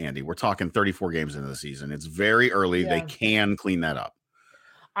still, Andy. We're talking 34 games into the season. It's very early. Yeah. They can clean that up.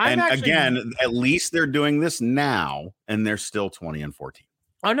 Again, at least they're doing this now, and they're still 20-14.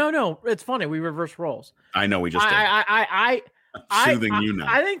 Oh no, it's funny. We reverse roles. I know we just did. I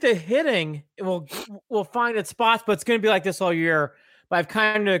think the hitting will find its spots, but it's going to be like this all year. But I've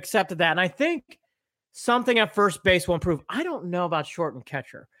kind of accepted that, and I think something at first base will improve. I don't know about short and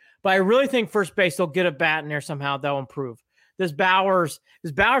catcher, but I really think first base they'll get a bat in there somehow. They'll improve. This Bowers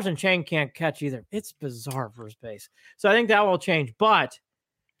and Chang can't catch either. It's bizarre first base, so I think that will change. But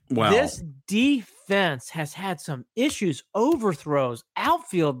this defense has had some issues, overthrows,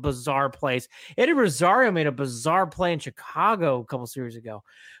 outfield bizarre plays. Eddie Rosario made a bizarre play in Chicago a couple series ago.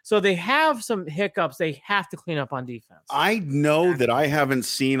 So they have some hiccups they have to clean up on defense. I know that I haven't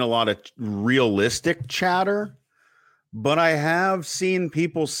seen a lot of realistic chatter, but I have seen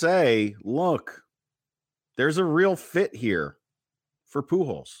people say, look, there's a real fit here for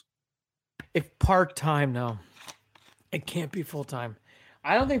Pujols. If part-time, no. It can't be full-time.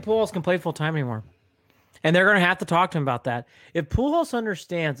 I don't think Pujols can play full-time anymore. And they're going to have to talk to him about that. If Pujols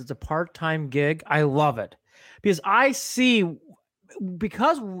understands it's a part-time gig, I love it. Because I see,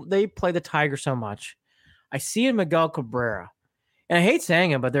 because they play the Tigers so much, I see in Miguel Cabrera, and I hate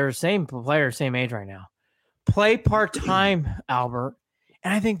saying it, but they're the same player, same age right now. Play part-time, Albert,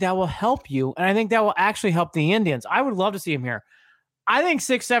 and I think that will help you, and I think that will actually help the Indians. I would love to see him here. I think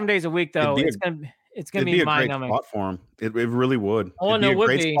 6-7 days a week, though, it's going to be mind-numbing. Spot for him. It really would. It'd be a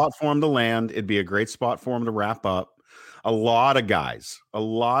great spot for him to land. It'd be a great spot for him to wrap up. A lot of guys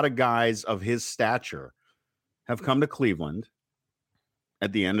of his stature have come to Cleveland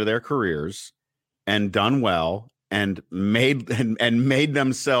at the end of their careers and done well and made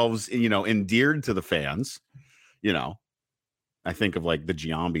themselves, endeared to the fans. I think of like the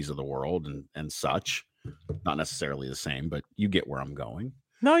Giambis of the world and such. Not necessarily the same, but you get where I'm going.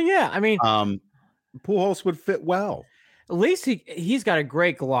 No, yeah. I mean, Pujols would fit well. At least he's got a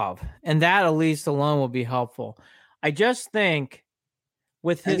great glove, and that at least alone will be helpful. I just think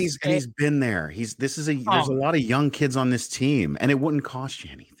with his and he's been there. There's a lot of young kids on this team, and it wouldn't cost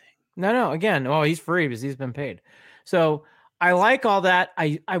you anything. No. Again, he's free because he's been paid. So I like all that.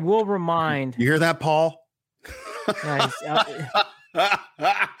 I will remind. You hear that, Paul? He's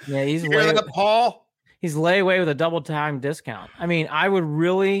you hear that, Paul? He's layaway with a double time discount. I mean, I would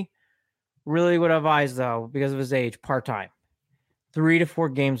really would advise, though, because of his age, part-time, 3 to 4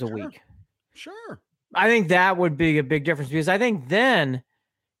 games a week. Sure. I think that would be a big difference because I think then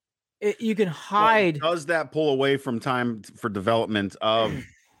you can hide. Does that pull away from time for development of,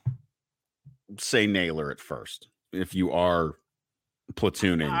 say, Naylor at first, if you are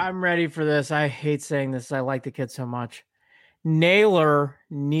platooning? I'm ready for this. I hate saying this. I like the kid so much. Naylor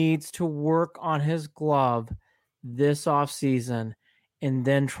needs to work on his glove this offseason and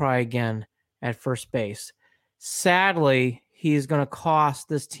then try again at first base. Sadly, he's going to cost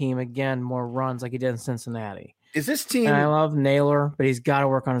this team again more runs like he did in Cincinnati. Is this team? And I love Naylor, but he's got to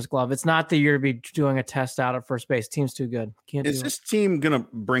work on his glove. It's not the year to be doing a test out at first base. Team's too good. Is this team going to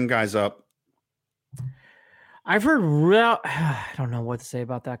bring guys up? I've heard I don't know what to say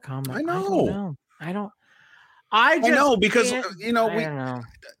about that comment. I know. I know because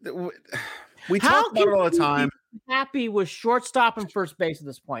we talk about it all the time. Happy with shortstop and first base at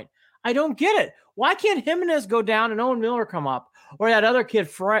this point. I don't get it. Why can't Jimenez go down and Owen Miller come up, or that other kid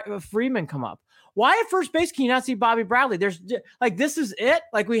Freeman come up? Why at first base can you not see Bobby Bradley? There's this is it.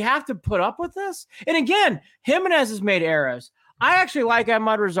 Like, we have to put up with this. And again, Jimenez has made errors. I actually like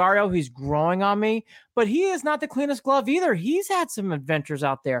Ahmad Rosario. He's growing on me, but he is not the cleanest glove either. He's had some adventures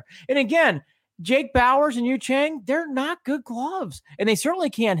out there. And again, Jake Bowers and Yu Chang, they're not good gloves, and they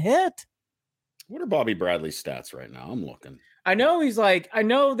certainly can't hit. What are Bobby Bradley's stats right now? I'm looking. I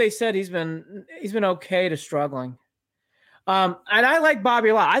know they said he's been okay to struggling. And I like Bobby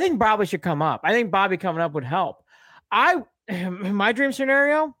a lot. I think Bobby should come up. I think Bobby coming up would help. My dream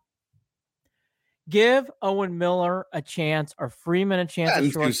scenario, give Owen Miller a chance or Freeman a chance.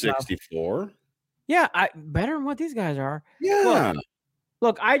 At 264. Yeah, better than what these guys are. Yeah.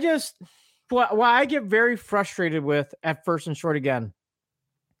 Look, I get very frustrated with at first and short again.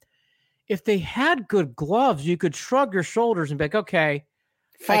 If they had good gloves, you could shrug your shoulders and be like, okay.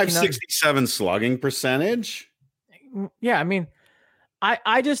 567 slugging percentage. Yeah, I mean,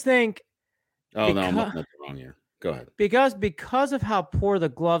 I just think. Oh, no, I'm looking at the wrong year. Go ahead. Because of how poor the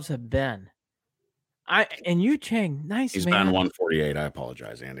gloves have been. Yu Chang, nice He's man. been 148. I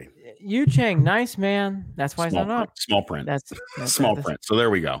apologize, Andy. Yu Chang, nice man. That's why he's not up. Small print. That's small print. So there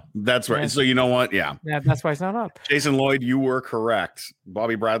we go. That's right. So you know what? Yeah. That's why he's not up. Jason Lloyd, you were correct.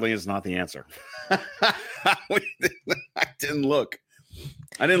 Bobby Bradley is not the answer. I didn't look.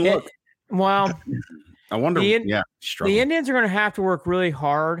 Well, I wonder. The Indians are going to have to work really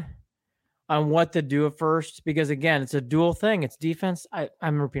hard on what to do at first because, again, it's a dual thing. It's defense.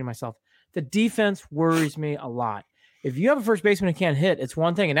 I'm repeating myself. The defense worries me a lot. If you have a first baseman who can't hit, it's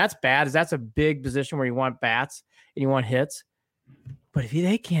one thing, and that's bad. That's a big position where you want bats and you want hits. But if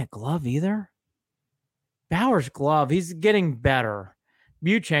they can't glove either, Bauer's glove, he's getting better.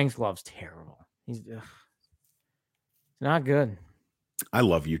 Yu Chang's glove's terrible. It's not good. I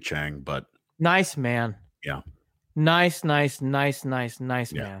love Yu Chang, but nice man. Yeah. Nice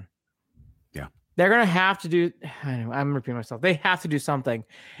man. Yeah. They're going to have to do, I'm repeating myself. They have to do something.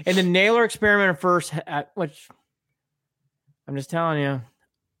 And the Naylor experiment at first, which I'm just telling you,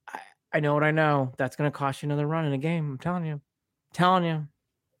 I know what I know. That's going to cost you another run in a game. I'm telling you.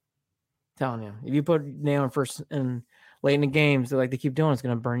 If you put Naylor first and late in the games, they keep doing, it's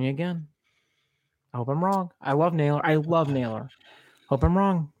going to burn you again. I hope I'm wrong. I love Naylor. Hope I'm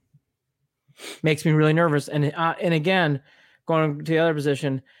wrong. Makes me really nervous. And again, going to the other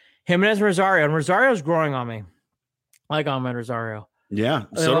position, Jimenez and Rosario. And Rosario's growing on me. I like Ahmed Rosario. Yeah,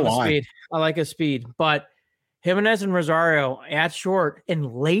 so do I. Speed. I like his speed. But Jimenez and Rosario at short in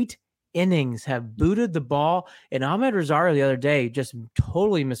late innings have booted the ball. And Ahmed Rosario the other day just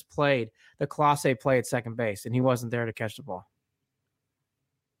totally misplayed the Clase play at second base. And he wasn't there to catch the ball.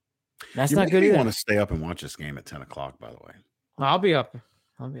 That's not good either. I want to stay up and watch this game at 10 o'clock, by the way. I'll be up.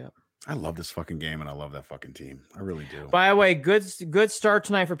 I love this fucking game, and I love that fucking team. I really do. By the way, good start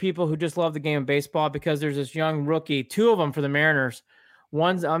tonight for people who just love the game of baseball because there's this young rookie, two of them for the Mariners.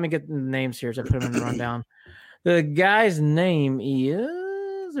 One's, let me get the names here so I put them in the rundown. The guy's name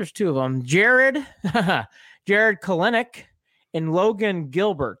is, there's two of them, Jared Kalenic and Logan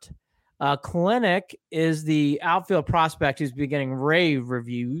Gilbert. Kalenic is the outfield prospect who's been getting rave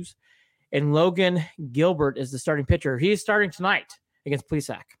reviews, and Logan Gilbert is the starting pitcher. He is starting tonight against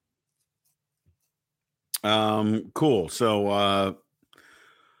Plesac. Cool. So,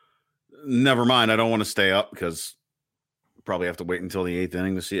 never mind. I don't want to stay up because probably have to wait until the 8th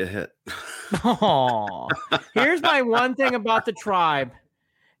inning to see a hit. Oh, here's my one thing about the Tribe.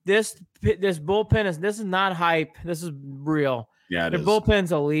 This bullpen this is not hype. This is real. Yeah, their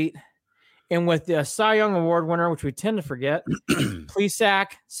bullpen's elite. And with the Cy Young Award winner, which we tend to forget,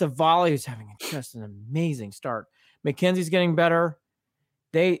 Plesac, Savali, who's having just an amazing start. McKenzie's getting better.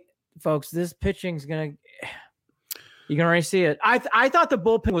 Folks, this pitching's you can already see it. I thought the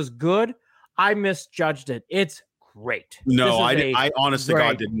bullpen was good. I misjudged it. It's great. No, I honestly,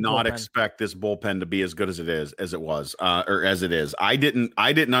 God, did not expect this bullpen to be as good as it is, as it was. I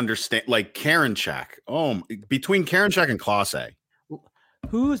didn't understand, like Karinchak. Oh, between Karinchak and Clase.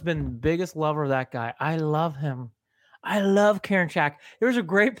 Who's been the biggest lover of that guy? I love him. I love Karinchak. There was a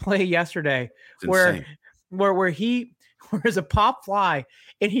great play yesterday where there's a pop fly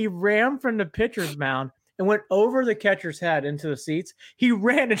and he ran from the pitcher's mound and went over the catcher's head into the seats. He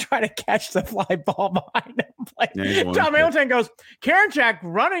ran to try to catch the fly ball behind him. Tom Hamilton goes, Karinchak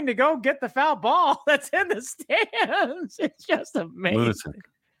running to go get the foul ball that's in the stands. It's just amazing.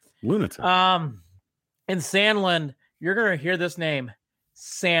 Lunatic. In Sandlin, you're going to hear this name.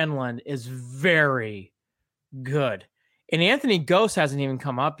 Sandlin is very good. And Anthony Ghost hasn't even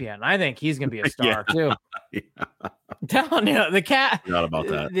come up yet. And I think he's going to be a star too. Yeah. I'm telling you, not about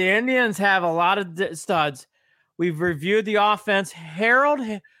that. The Indians have a lot of studs. We've reviewed the offense. Harold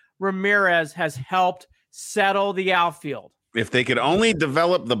Ramirez has helped settle the outfield. If they could only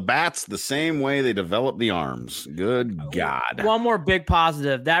develop the bats the same way they develop the arms. Good God. One more big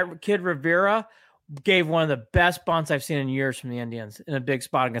positive. That kid Rivera gave one of the best bunts I've seen in years from the Indians in a big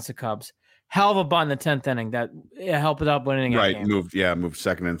spot against the Cubs. Hell of a bunt in the 10th inning that helped it up winning. Right, moved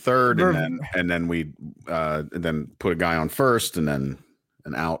second and third, and then we put a guy on first, and then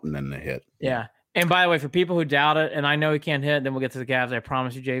an out, and then the hit. Yeah, and by the way, for people who doubt it, and I know he can't hit, then we'll get to the Cavs. I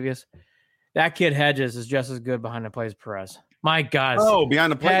promise you, Javius, that kid Hedges is just as good behind the plate as Perez. My God,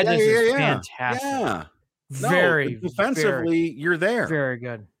 behind the plate, Hedges is fantastic. Yeah, very defensively, you're there. Very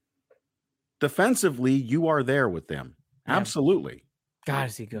good. Defensively, you are there with them. Yeah. Absolutely. God,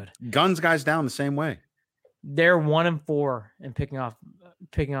 is he good? Guns guys down the same way. They're 1-4 and picking off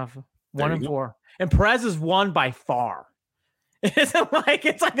 1-4. And Perez is won by far. It's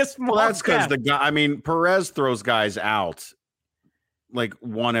like a small. Well, that's because the guy. I mean, Perez throws guys out like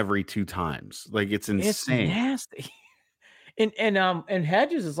one every 2 times. Like it's insane. It's nasty. And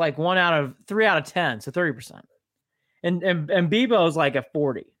Hedges is like 3 out of 10, so 30%. And Bebo is like a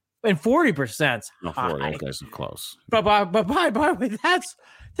 40. And 40%. No, 40. Those guys are close. But by the way,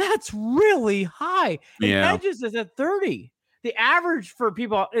 that's really high. And Hedges is at 30. The average for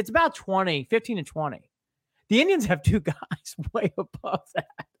people, it's about 15 to 20. The Indians have 2 guys way above that.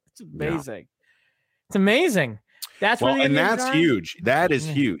 It's amazing. Yeah. It's amazing. That's huge. That is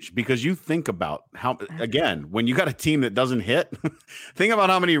huge because you think about how, again, when you got a team that doesn't hit, think about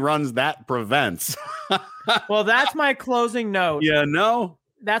how many runs that prevents. Well, that's my closing note. Yeah, no.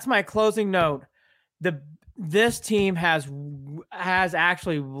 That's my closing note. This team has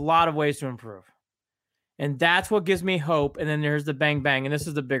actually a lot of ways to improve. And that's what gives me hope. And then there's the bang bang. And this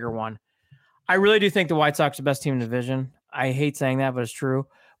is the bigger one. I really do think the White Sox are the best team in the division. I hate saying that, but it's true.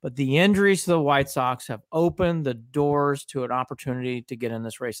 But the injuries to the White Sox have opened the doors to an opportunity to get in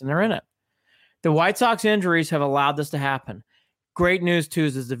this race, and they're in it. The White Sox injuries have allowed this to happen. Great news, too,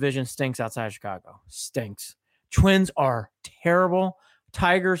 is this division stinks outside of Chicago. Stinks. Twins are terrible.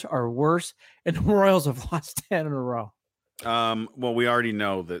 Tigers are worse. And the Royals have lost 10 in a row. Well, we already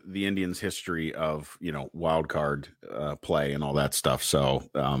know that the Indians' history of, wild card play and all that stuff. So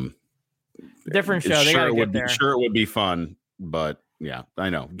different show. They gotta get there. Sure, it would be fun, but yeah, I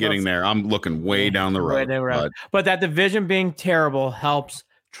know. Getting there, I'm looking way down the road. But that division being terrible helps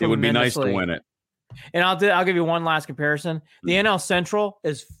tremendously. It would be nice to win it. And I'll give you one last comparison. The NL Central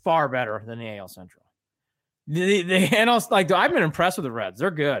is far better than the AL Central. The NL, I've been impressed with the Reds.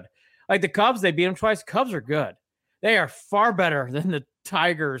 They're good. Like the Cubs, they beat them twice. Cubs are good. They are far better than the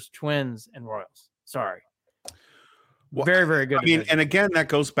Tigers, Twins, and Royals. Sorry. Well, very, very good. I mean, and again, that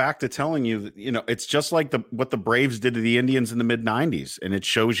goes back to telling you that, it's just like what the Braves did to the Indians in the mid 90s. And it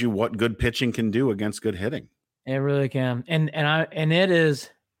shows you what good pitching can do against good hitting. It really can. And it is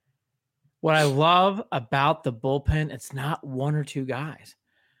what I love about the bullpen. It's not 1 or 2 guys.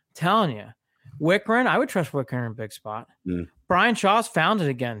 I'm telling you, Wickren, I would trust Wickren in a big spot. Brian Shaw's found it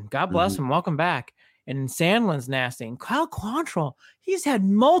again. God bless him. Welcome back. And Sandlin's nasty. And Kyle Quantrill, he's had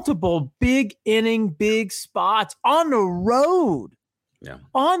multiple big spots on the road. Yeah.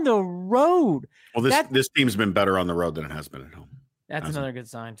 On the road. Well, this team's been better on the road than it has been at home. That's another good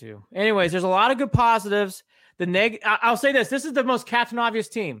sign, too. Anyways, there's a lot of good positives. I'll say this. This is the most Captain Obvious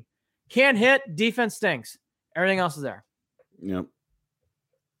team. Can't hit. Defense stinks. Everything else is there. Yep.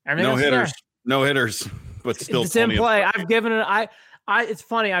 Everything else is there. No hitters, but still it's in play. I've given it. It's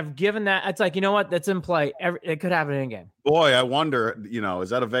funny. I've given that. It's like, you know what? That's in play. It could happen in a game. Boy, I wonder,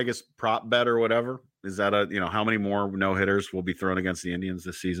 is that a Vegas prop bet or whatever? Is that how many more no hitters will be thrown against the Indians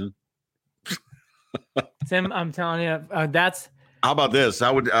this season? Tim, I'm telling you, that's. How about this?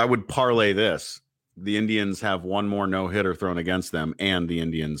 I would parlay this. The Indians have one more no hitter thrown against them, and the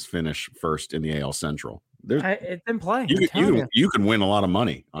Indians finish first in the AL Central. It's in play. You can win a lot of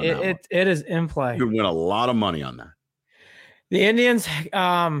money on that. It is in play. You can win a lot of money on that. The Indians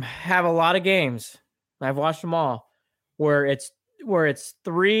have a lot of games. I've watched them all where it's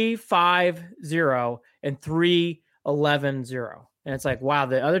 3-5-0 and 3-11-0. And it's like, wow,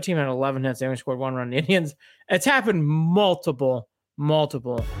 the other team had 11 hits. They only scored 1 run. The Indians, it's happened multiple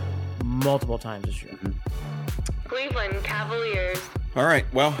times this year. Cleveland Cavaliers. All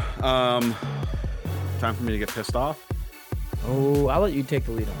right. Well, time for me to get pissed off. Oh, I'll let you take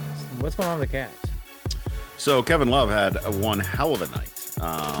the lead on this. What's going on with the Cavs? So Kevin Love had one hell of a night.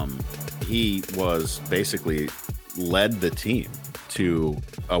 He was basically led the team to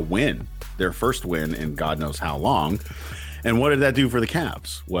a win, their first win in God knows how long. And what did that do for the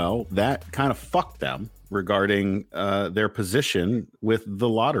Cavs? Well, that kind of fucked them regarding their position with the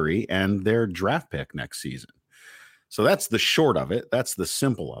lottery and their draft pick next season. So that's the short of it. That's the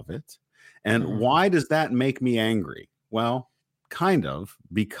simple of it. And why does that make me angry? Well, kind of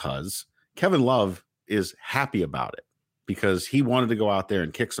because Kevin Love is happy about it because he wanted to go out there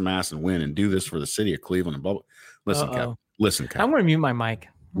and kick some ass and win and do this for the city of Cleveland. And blah, blah. Listen, Kevin. I'm going to mute my mic.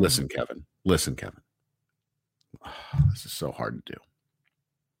 Listen, Kevin. Oh, this is so hard to do.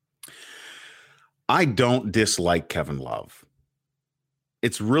 I don't dislike Kevin Love.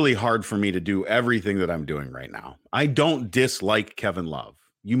 It's really hard for me to do everything that I'm doing right now. I don't dislike Kevin Love.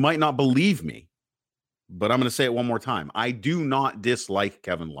 You might not believe me, but I'm going to say it one more time. I do not dislike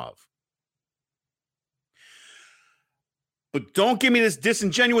Kevin Love. But don't give me this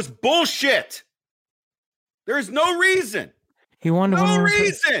disingenuous bullshit. There is no reason. He wanted to win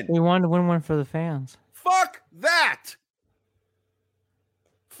reason. He wanted to win one for the fans. Fuck that.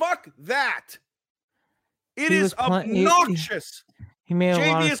 It is obnoxious. He made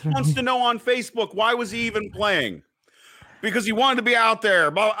JVS wants to know on Facebook, why was he even playing? because he wanted to be out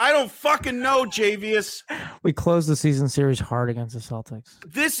there. But I don't fucking know, Javius. We closed the season series hard against the Celtics.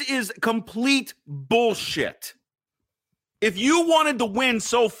 This is complete bullshit. If you wanted to win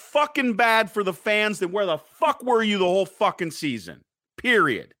so fucking bad for the fans, then where the fuck were you the whole fucking season?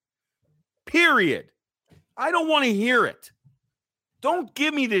 Period. I don't want to hear it. Don't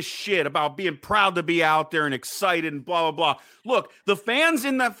give me this shit about being proud to be out there and excited and blah, blah, blah. Look, the fans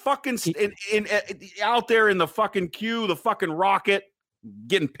in that fucking out there in the fucking queue, the fucking Rocket,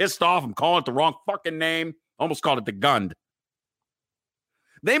 getting pissed off. I'm calling it the wrong fucking name. Almost called it the Gund.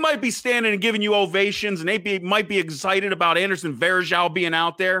 They might be standing and giving you ovations, and they might be excited about Anderson Varejao being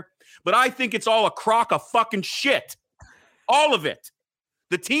out there, but I think it's all a crock of fucking shit. All of it.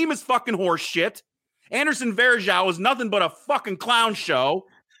 The team is fucking horse shit. Anderson Varejao is nothing but a fucking clown show.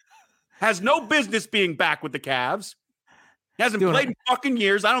 Has no business being back with the Cavs. Hasn't played in fucking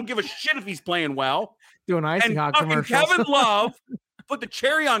years. I don't give a shit if he's playing well. Doing icy hot commercials. Kevin Love put the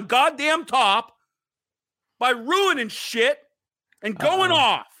cherry on goddamn top by ruining shit and going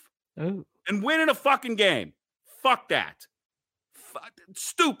off and winning a fucking game. Fuck that.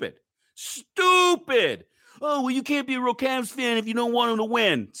 Stupid. Oh, well, you can't be a real Cavs fan if you don't want them to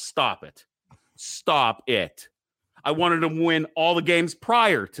win. Stop it. I wanted them to win all the games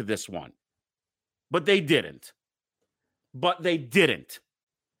prior to this one. But they didn't.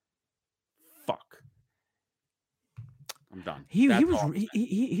 Fuck. I'm done. He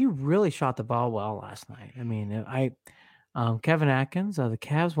really shot the ball well last night. I mean, Kevin Atkins, the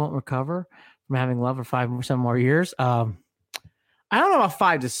Cavs won't recover from having Love for 5 or 7 more years. I don't know about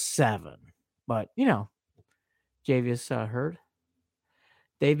 5 to 7, but Javius heard.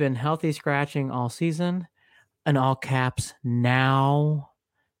 They've been healthy scratching all season, and all caps. Now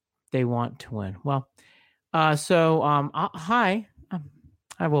they want to win. Well, hi.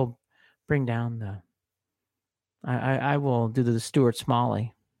 I will bring down the. I will do the Stuart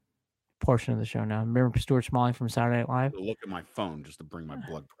Smalley portion of the show now. Remember Stuart Smalley from Saturday Night Live? Look at my phone just to bring my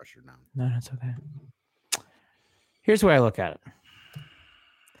blood pressure down. No, that's okay. Here's the way I look at it.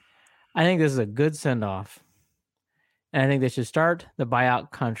 I think this is a good send-off. And I think they should start the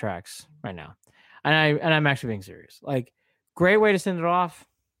buyout contracts right now. And I'm actually being serious. Like, great way to send it off.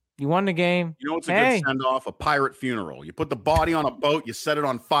 You won the game. You know what's a good send-off? A pirate funeral. You put the body on a boat, you set it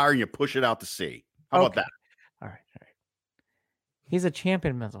on fire, and you push it out to sea. How about that? All right. He's a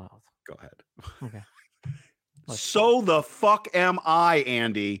champion mental health. Go ahead. Okay. So the fuck am I,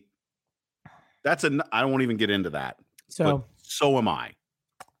 Andy? I won't even get into that. So am I.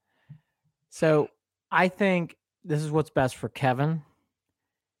 So I think this is what's best for Kevin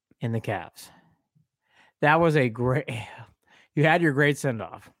and the Cavs. That was you had your great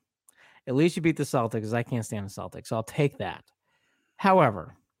send-off. At least you beat the Celtics, because I can't stand the Celtics, so I'll take that.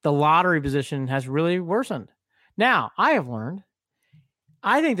 However, the lottery position has really worsened. Now, I have learned,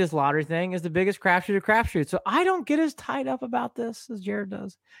 I think this lottery thing is the biggest crapshoot of crapshoot, so I don't get as tied up about this as Jared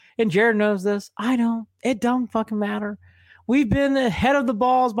does. And Jared knows this. I don't. It don't fucking matter. We've been ahead of the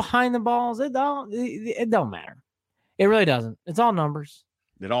balls, behind the balls. It don't matter. It really doesn't. It's all numbers.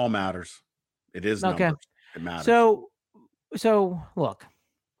 It all matters. It is numbers. Okay. It matters. So look,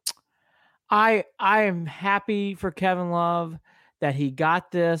 I am happy for Kevin Love that he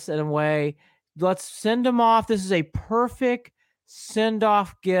got this in a way. Let's send him off. This is a perfect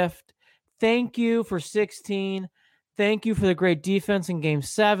send-off gift. Thank you for 16. Thank you for the great defense in Game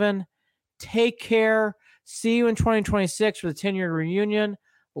 7. Take care. See you in 2026 for the 10-year reunion.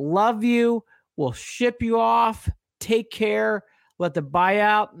 Love you. We'll ship you off. Take care. Let the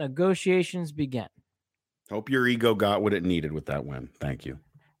buyout negotiations begin. Hope your ego got what it needed with that win. Thank you.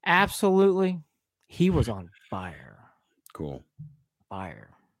 Absolutely. He was on fire. Cool.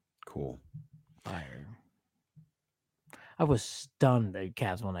 Fire. Cool. Fire. I was stunned that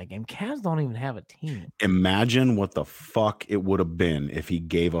Cavs won that game. Cavs don't even have a team. Imagine what the fuck it would have been if he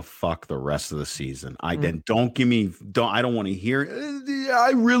gave a fuck the rest of the season. I don't want to hear.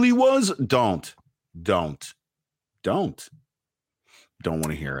 I really was. Don't want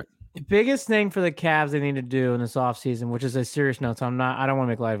to hear it. The biggest thing for the Cavs they need to do in this offseason, which is a serious note, so I don't want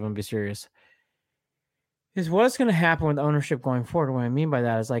to make light of them, be serious, is what's going to happen with ownership going forward. What I mean by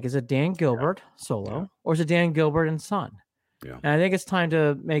that is it Dan Gilbert solo or is it Dan Gilbert and son? Yeah. And I think it's time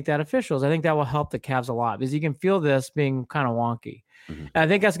to make that official. I think that will help the Cavs a lot because you can feel this being kind of wonky. Mm-hmm. And I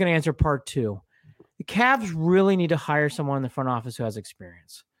think that's going to answer part 2. The Cavs really need to hire someone in the front office who has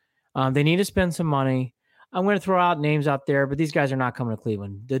experience. They need to spend some money. I'm going to throw out names out there, but these guys are not coming to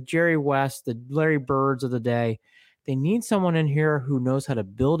Cleveland. The Jerry West, the Larry Birds of the day. They need someone in here who knows how to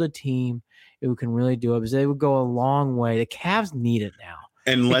build a team, who can really do it, because they would go a long way. The Cavs need it now.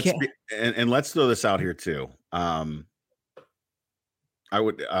 And let's throw this out here too.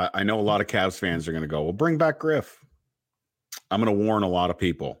 I know a lot of Cavs fans are going to go, well, bring back Griff. I'm going to warn a lot of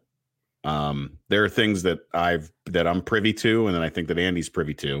people. There are things that I'm privy to, and then I think that Andy's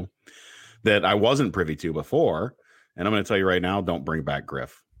privy to, that I wasn't privy to before. And I'm going to tell you right now, don't bring back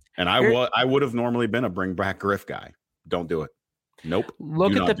Griff. And I would have normally been a bring back Griff guy. Don't do it. Nope.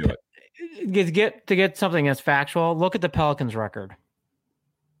 Look at to get something that's factual. Look at the Pelicans record.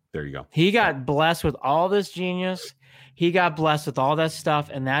 There you go. He got blessed with all this genius. He got blessed with all that stuff,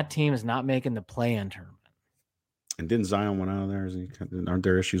 and that team is not making the play-in tournament. And didn't Zion went out of there? Aren't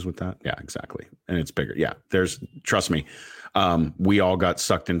there issues with that? Yeah, exactly. And it's bigger. Yeah, trust me. We all got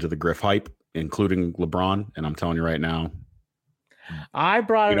sucked into the Griff hype, including LeBron. And I'm telling you right now, I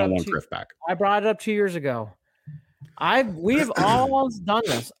brought it up. Griff back. I brought it up 2 years ago. We have all done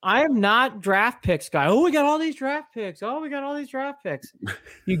this. I am not draft picks guy. Oh, we got all these draft picks.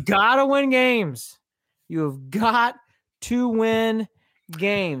 You got to win games. You have got to win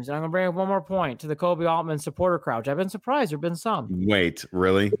games. And I'm going to bring up one more point to the Kobe Altman supporter crowd. I've been surprised. There have been some. Wait,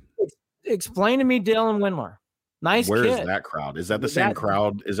 really? Explain to me Dylan Windler. Nice Where kid. Is that crowd? Is that the same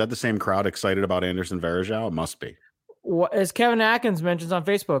crowd? Is that the same crowd excited about Anderson Varejao? It must be. As Kevin Atkins mentions on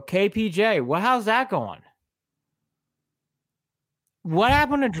Facebook, KPJ. Well, how's that going? What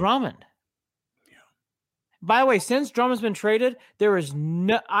happened to Drummond? Yeah. By the way, since Drummond's been traded, there is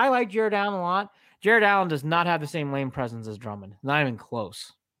no. I like Jared Allen a lot. Jared Allen does not have the same lane presence as Drummond. Not even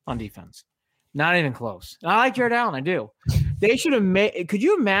close on defense. Not even close. And I like Jared Allen. I do. They should have made. Could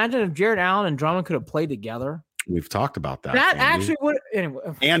you imagine if Jared Allen and Drummond could have played together? We've talked about that. That Andy. Actually would. Anyway,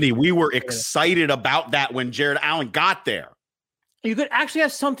 Andy, we were excited about that when Jared Allen got there. You could actually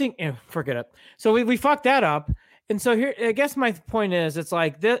have something. Forget it. So we fucked that up. And so here, I guess my point is, it's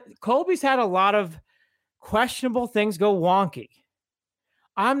like Kobe's had a lot of questionable things go wonky.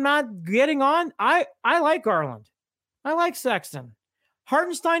 I'm not getting on. I like Garland. I like Sexton.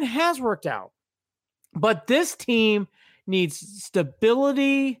 Hartenstein has worked out. But this team needs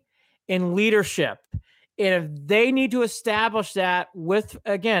stability and leadership. And if they need to establish that with,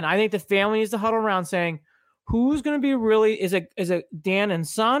 again, I think the family needs to huddle around saying, who's going to be really, is it Dan and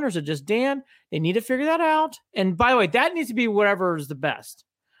Son, or is it just Dan? They need to figure that out. And by the way, that needs to be whatever is the best.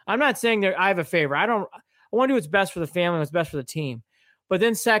 I'm not saying that I have a favor. I want to do what's best for the family, what's best for the team. But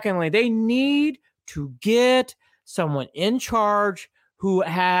then secondly, they need to get someone in charge who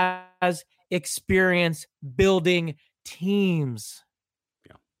has experience building teams.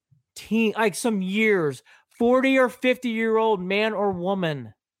 Yeah. Like some years, 40 or 50-year-old man or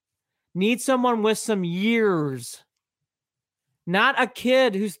woman. Need someone with some years. Not a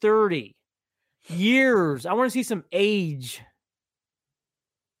kid who's 30. Years. I want to see some age.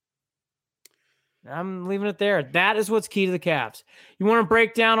 I'm leaving it there. That is what's key to the Cavs. You want to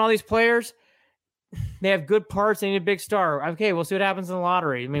break down all these players? They have good parts. They need a big star. Okay, we'll see what happens in the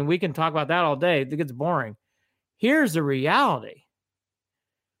lottery. I mean, we can talk about that all day. It gets boring. Here's the reality.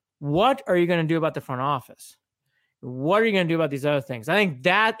 What are you going to do about the front office? What are you going to do about these other things? I think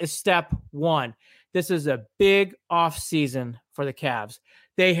that is step one. This is a big off season for the Cavs.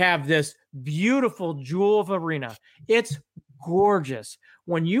 They have this beautiful jewel of arena. It's gorgeous.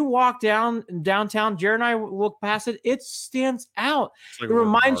 When you walk downtown, Jared and I look past it, it stands out. Like it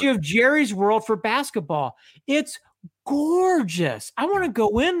reminds you of Jerry's World for basketball. It's gorgeous. I want to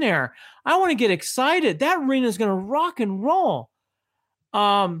go in there. I want to get excited. That arena is going to rock and roll.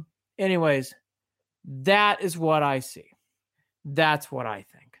 Anyways, that is what I see. That's what I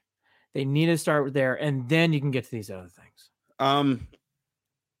think. They need to start there, and then you can get to these other things.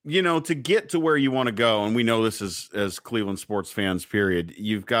 To get to where you want to go, and we know this as Cleveland sports fans, period,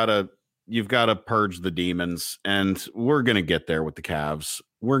 you've got to purge the demons, and we're going to get there with the Cavs.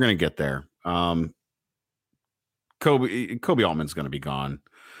 We're going to get there. Kobe Altman's going to be gone.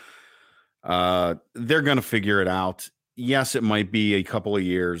 They're going to figure it out. Yes, it might be a couple of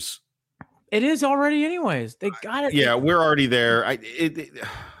years. It is already anyways. They got it. Yeah, we're already there.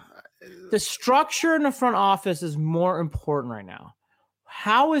 The structure in the front office is more important right now.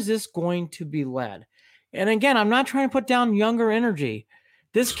 How is this going to be led? And again, I'm not trying to put down younger energy.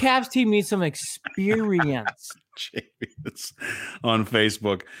 This Cavs team needs some experience. It's on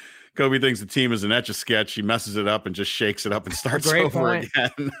Facebook. Kobe thinks the team is an Etch-a-Sketch. He messes it up and just shakes it up and starts over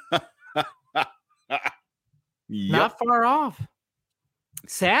again. Yep. Not far off.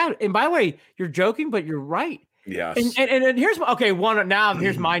 Sad. And by the way, you're joking, but you're right. Yes. And here's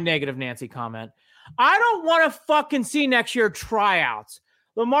here's my negative Nancy comment. I don't want to fucking see next year tryouts.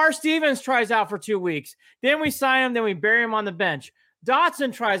 Lamar Stevens tries out for 2 weeks. Then we sign him. Then we bury him on the bench.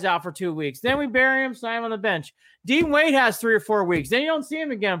 Dotson tries out for 2 weeks. Then we bury him, sign him on the bench. Dean Wade has 3 or 4 weeks. Then you don't see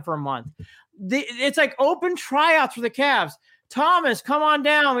him again for a month. It's like open tryouts for the Cavs. Thomas, come on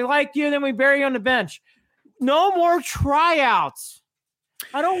down. We like you. Then we bury you on the bench. No more tryouts.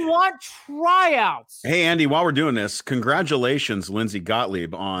 I don't want tryouts. Hey, Andy, while we're doing this, congratulations, Lindsay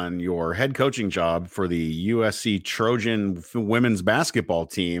Gottlieb, on your head coaching job for the USC Trojan women's basketball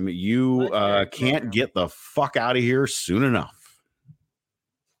team. You can't get the fuck out of here soon enough.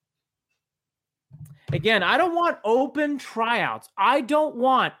 Again, I don't want open tryouts. I don't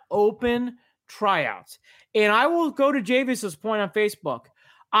want open tryouts. And I will go to Javis's point on Facebook.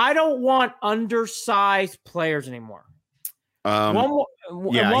 I don't want undersized players anymore.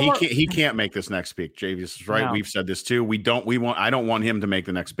 He can't make this next pick. Javius is right. No. We've said this too. I don't want him to make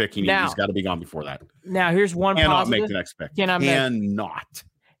the next pick. He's got to be gone before that. Now here's one cannot make the next pick. Cannot.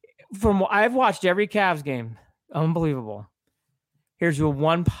 From I've watched every Cavs game. Unbelievable. Here's the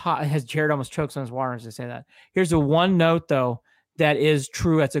one has Jared almost chokes on his water as I say that. Here's the one note though that is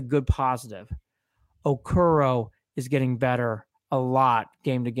true. That's a good positive. Okoro is getting better a lot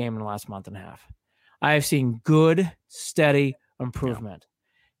game to game in the last month and a half. I have seen good, steady improvement. Yeah.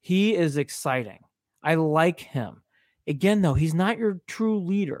 He is exciting. I like him. Again, though, he's not your true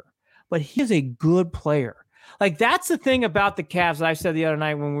leader, but he is a good player. Like, that's the thing about the Cavs that I said the other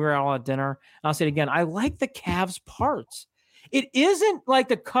night when we were all at dinner. And I'll say it again. I like the Cavs parts. It isn't like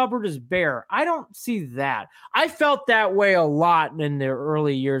the cupboard is bare. I don't see that. I felt that way a lot in the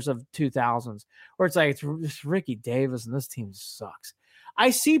early years of 2000s, where it's like, it's Ricky Davis and this team sucks.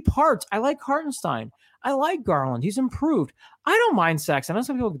 I see parts. I like Hartenstein. I like Garland. He's improved. I don't mind Sexton. I know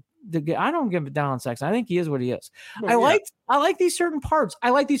some people, I don't give it down on Sexton. I think he is what he is. Well, I like these certain parts.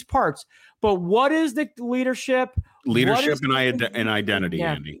 I like these parts. But what is the leadership? Leadership and identity,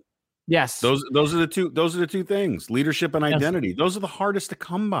 Andy. Yes. Those are the two things. Leadership and identity. Yes. Those are the hardest to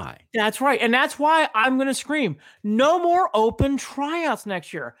come by. That's right. And that's why I'm going to scream, no more open tryouts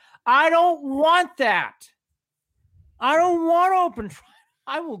next year. I don't want that. I don't want open tryouts.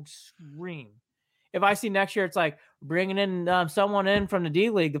 I will scream. If I see next year, it's like bringing in someone in from the D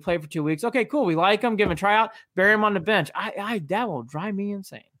League to play for 2 weeks. Okay, cool. We like him. Give him a tryout. Bury him on the bench. That will drive me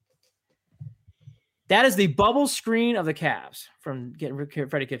insane. That is the bubble screen of the Cavs from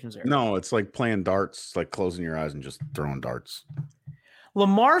Freddie Kitchens era. No, it's like playing darts. It's like closing your eyes and just throwing darts.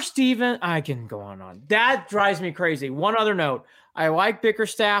 Lamar Stevens, I can go on. That drives me crazy. One other note. I like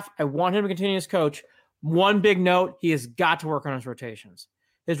Bickerstaff. I want him to continue as coach. One big note, he has got to work on his rotations.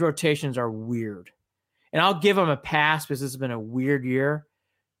 His rotations are weird. And I'll give him a pass because this has been a weird year.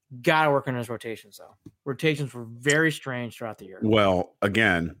 Got to work on his rotations, though. Rotations were very strange throughout the year. Well,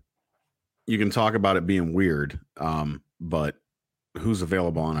 again, you can talk about it being weird, but who's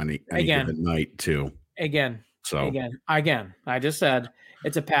available on any given night, too? Again, I just said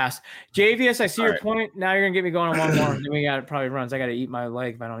it's a pass. JVS, I see your point. Now you're going to get me going on one more. Then we got it probably runs. I got to eat my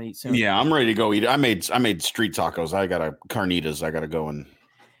leg if I don't eat soon. Yeah, I'm ready to go eat. I made street tacos. I got carnitas. I got to go and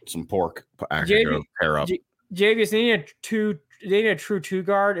some pork. I got to pair up. JVS, they need a true two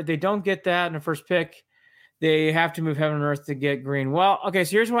guard. If they don't get that in the first pick, they have to move heaven and earth to get Green. Well, okay,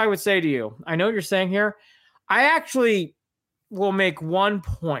 so here's what I would say to you. I know what you're saying here. I actually will make 1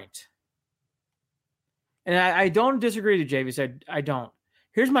 point. And I don't disagree with you, JV. I don't.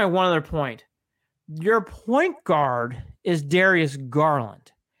 Here's my one other point. Your point guard is Darius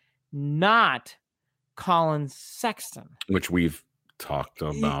Garland, not Colin Sexton. Which we've talked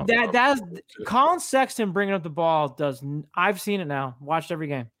about. That's Colin Sexton bringing up the ball I've seen it now. Watched every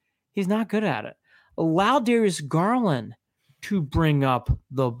game. He's not good at it. Allow Darius Garland to bring up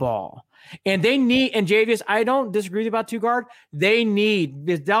the ball. And they need, and JVS, I don't disagree about two guard. They need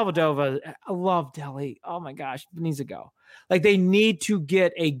this Dellavedova. I love Delly. Oh my gosh, it needs to go. Like they need to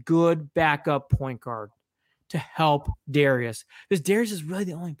get a good backup point guard to help Darius. Because Darius is really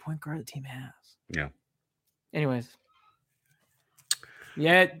the only point guard the team has. Yeah. Anyways.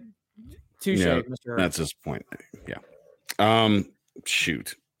 Yeah. Touche, Mr. That's his point. Yeah.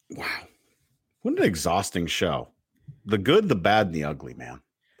 Shoot. Wow. What an exhausting show. The good, the bad, and the ugly, man.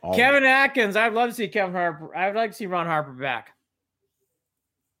 Kevin Atkins. I'd love to see Kevin Harper. I'd like to see Ron Harper back.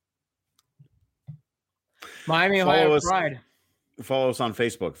 Miami, Ohio Pride. Follow us on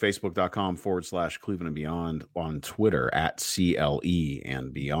Facebook, facebook.com/Cleveland and Beyond, on Twitter @CLE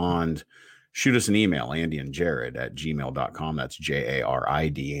and Beyond. Shoot us an email, Andy and Jared @gmail.com. That's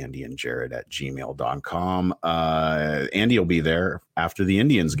JARID, Andy and Jared @gmail.com. Andy will be there after the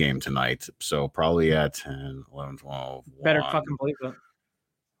Indians game tonight. So probably at 10, 11, 12. Better fucking believe it.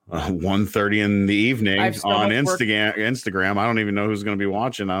 1:30 in the evening on Instagram. I don't even know who's going to be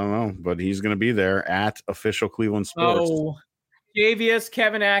watching. I don't know, but he's going to be there at Official Cleveland Sports. Oh, JVS,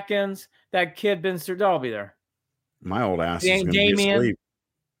 Kevin Atkins, that kid they'll all be there. My old ass is going to be asleep.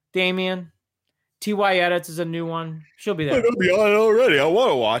 Damian, TY Edits is a new one. She'll be there. I'll be on it already. I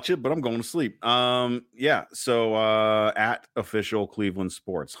want to watch it, but I'm going to sleep. Yeah. So at official Cleveland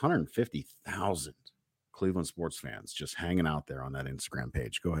Sports, 150,000 Cleveland sports fans just hanging out there on that Instagram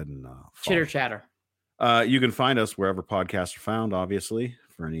page. Go ahead and chitter chatter. You can find us wherever podcasts are found, obviously,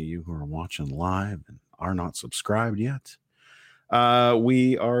 for any of you who are watching live and are not subscribed yet.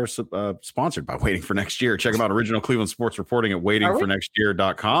 We are sponsored by Waiting for Next Year. Check them out. Original Cleveland Sports Reporting at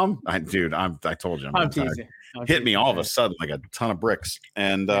waitingfornextyear.com. I told you. I'm teasing. Hit me all of a sudden like a ton of bricks.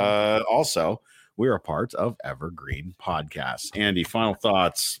 And also, we are a part of Evergreen Podcasts. Andy, final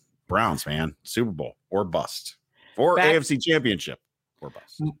thoughts. Browns, man. Super Bowl or bust. Or AFC Championship or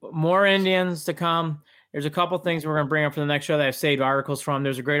bust. More Indians to come. There's a couple things we're going to bring up for the next show that I've saved articles from.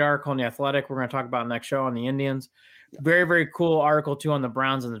 There's a great article in The Athletic we're going to talk about next show on the Indians. Very, very cool article, too, on the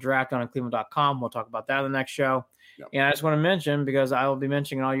Browns and the draft on Cleveland.com. We'll talk about that in the next show. Yep. And I just want to mention, because I will be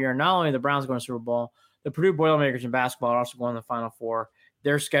mentioning all year, not only the Browns going to Super Bowl, the Purdue Boilermakers in basketball are also going to the Final Four.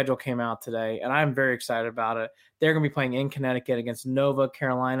 Their schedule came out today, and I'm very excited about it. They're going to be playing in Connecticut against Nova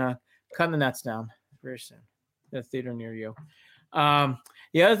Carolina, cutting the nets down very soon in a theater near you.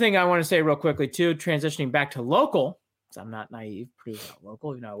 The other thing I want to say real quickly, too, transitioning back to local, because I'm not naive. Purdue's not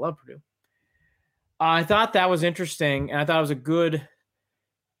local. I love Purdue. I thought that was interesting, and I thought it was a good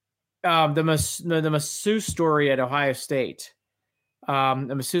the masseuse story at Ohio State.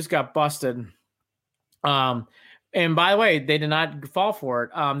 The masseuse got busted. And by the way, they did not fall for it.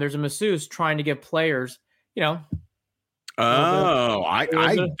 There's a masseuse trying to get players,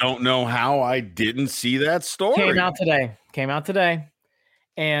 I don't know how I didn't see that story. Came out today.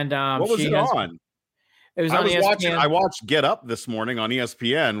 And what was it on? It was on ESPN. I watched Get Up this morning on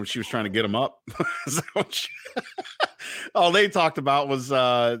ESPN when she was trying to get him up. All they talked about was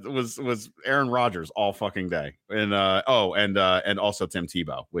Aaron Rodgers all fucking day. And and also Tim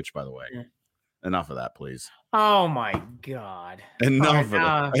Tebow, which, by the way, enough of that, please. Oh my God. Enough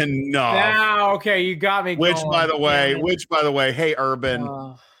of it. Enough. Now, okay, you got me going. Which by the way, hey,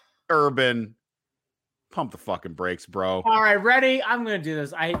 Urban, pump the fucking brakes, bro. All right, ready? I'm going to do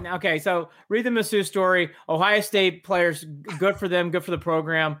this. Okay, so read the masseuse story. Ohio State players, good for them, good for the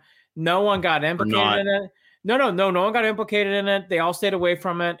program. No one got implicated in it. No one got implicated in it. They all stayed away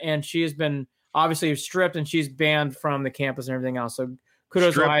from it, and she has been obviously stripped, and she's banned from the campus and everything else. So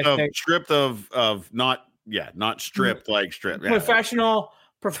kudos to Ohio State. Stripped of not stripped like stripped. Professional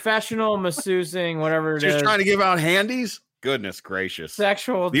masseusing, whatever it is. She's trying to give out handies? Goodness gracious.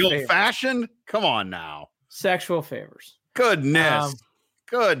 Sexual The old fashioned? Come on now. Sexual favors. Goodness.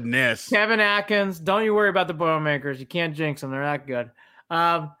 Kevin Atkins. Don't you worry about the Boilermakers. You can't jinx them. They're that good.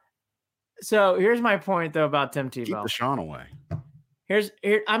 So here's my point though about Tim Tebow. Keep Deshaun away.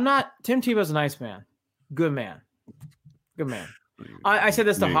 Tim Tebow's a nice man. Good man. I said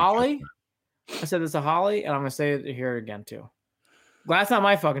this to Holly. and I'm going to say it here again too. That's not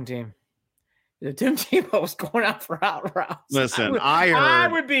my fucking team. If Tim Tebow was going out for out routes, listen, I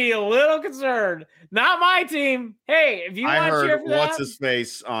would be a little concerned. Not my team. Hey, if you want to cheer for that, what's his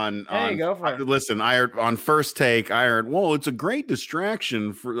face on? Go for it. Listen, I heard on First Take. I heard, well, it's a great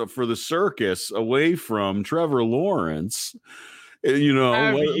distraction for the circus away from Trevor Lawrence.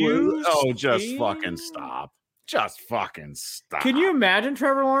 Just fucking stop. Just fucking stop. Can you imagine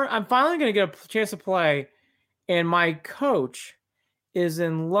Trevor Lawrence? I'm finally going to get a chance to play, and my coach is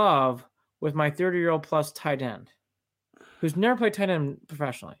in love with my 30-year-old plus tight end who's never played tight end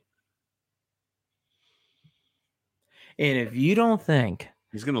professionally. And if you don't think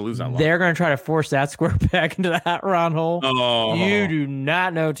he's going to lose that, they're going to try to force that square back into that round hole, you do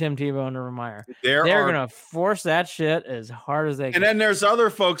not know Tim Tebow and Urban Meyer. They're going to force that shit as hard as they can. And then there's other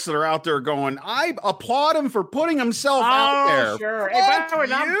folks that are out there going, I applaud him for putting himself out there. Sure. Do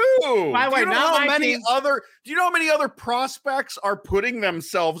you know how many other prospects are putting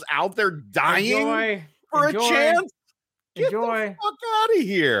themselves out there dying for a chance? Get the fuck out of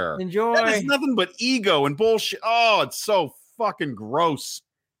here. That is nothing but ego and bullshit. Oh, it's so fucking gross.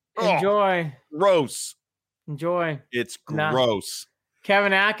 Gross. Enjoy. It's gross.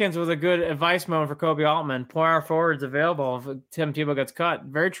 Kevin Atkins was a good advice moment for Kobe Altman. Power forwards available if Tim Tebow gets cut.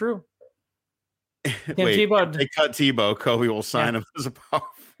 Very true. They cut Tebow. Kobe will sign him as a power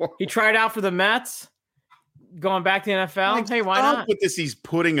forward. He tried out for the Mets. Going back to the NFL. Hey, why not? With this, he's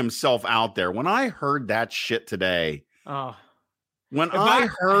putting himself out there. When I heard that shit today, I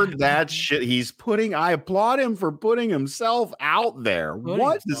heard that shit, I applaud him for putting himself out there.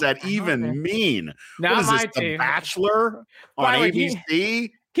 What does that even mean? Not what is my this, team. The Bachelor on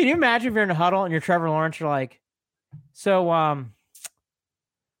ABC? Can you imagine if you're in a huddle and you're Trevor Lawrence, you're like, so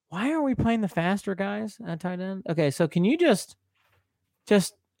why are we playing the faster guys at tight end? Okay, so can you just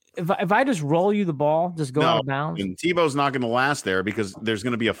if I just roll you the ball, just go out of bounds. And Tebow's not going to last there because there's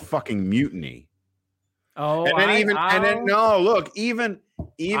going to be a fucking mutiny. Oh, and then even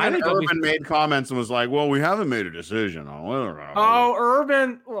Urban made comments and was like, "Well, we haven't made a decision on whether."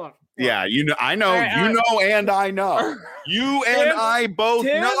 Urban. Look. Yeah, I know, and I know. You and I both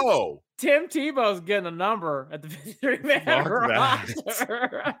know. Tim Tebow's getting a number at the 53-man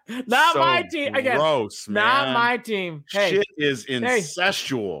roster. Not my team. Again, gross, man. Not my team. Hey, shit is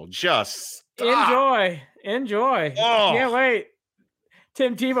incestual. Just stop. Enjoy. Oh. Can't wait.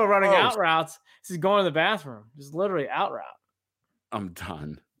 Tim Tebow running out routes. This is going to the bathroom. Just literally out route. I'm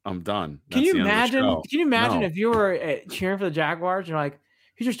done. That's can you imagine if you were cheering for the Jaguars and you're like,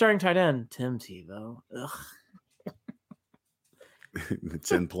 who's your starting tight end? Tim Tebow. Ugh.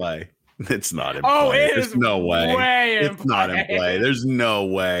 It's in play. It's not in play. There's no way. It's not in play. There's no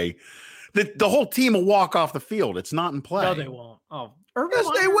way. The whole team will walk off the field. It's not in play. No, they won't. Oh, Urban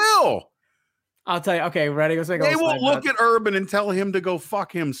yes, they will. I'll tell you. Okay, ready? They won't look at Urban and tell him to go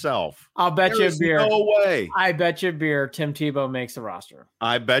fuck himself. I'll bet you a beer. No way. I bet you a beer. Tim Tebow makes the roster.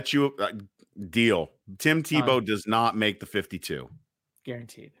 I bet you deal. Tim Tebow does not make the 52.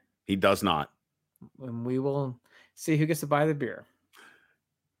 Guaranteed. He does not. And we will see who gets to buy the beer.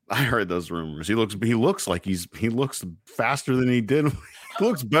 I heard those rumors. He looks faster than he did. He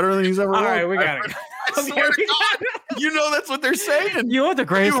looks better than he's ever. All right, we got it. I swear to God, you know that's what they're saying. You know what the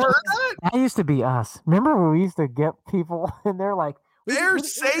greatest? You heard that? That used to be us. Remember when we used to get people and they're like, they're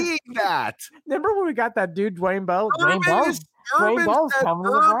saying that. Remember when we got that dude Dwayne Bowe? Urban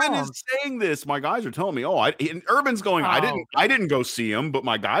is saying this. My guys are telling me, and Urban's going, I didn't go see him, but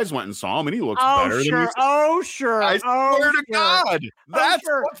my guys went and saw him and he looks better than me. Sure. I swear to God. That's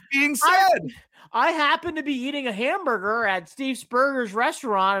what's being said. I happen to be eating a hamburger at Steve Spurger's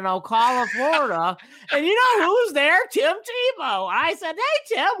restaurant in Ocala, Florida. And you know who's there? Tim Tebow. I said,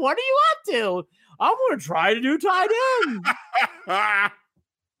 hey, Tim, what are you up to? I'm going to try to do tight end.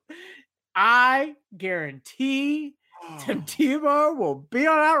 I guarantee Tim Tebow will be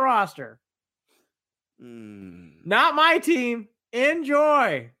on that roster. Not my team.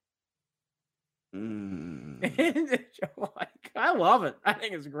 Enjoy. I love it. I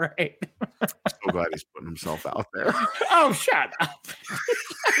think it's great. So glad he's putting himself out there. Oh, shut up.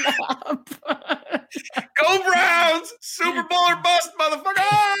 Go Browns! Super Bowl or bust,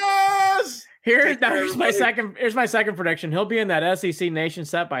 motherfuckers! Here's my second prediction. He'll be in that SEC Nation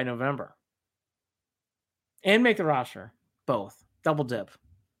set by November. And make the roster. Both. Double dip.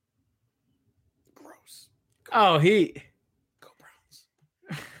 Gross. Go Browns. Go Browns.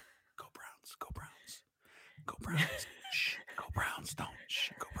 Don't.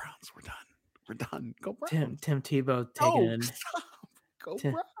 Go Browns. We're done. Go Browns. Tim Tebow taking it. Go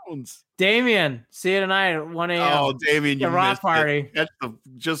Browns. Damien, see you tonight at 1 a.m. Oh, Damien, you missed party.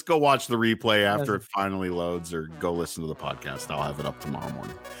 Just go watch the replay after it finally loads or go listen to the podcast. I'll have it up tomorrow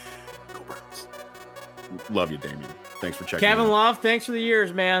morning. Go Browns. Love you, Damien. Thanks for checking Kevin Love, thanks for the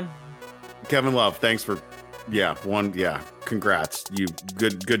years, man. Kevin Love, thanks for congrats. You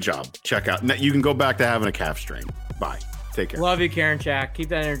good job. Check out. You can go back to having a calf strain. Bye. Take care. Love you, Karen Jack. Keep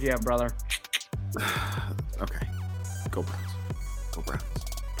that energy up, brother. Okay. Go Browns.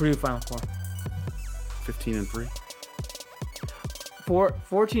 Purdue Final Four. 15-3.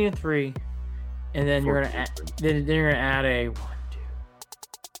 14-3, and then you're gonna add a 1, 2.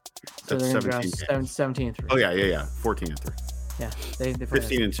 So that's they're 17-3. Oh yeah. 14-3. Yeah, they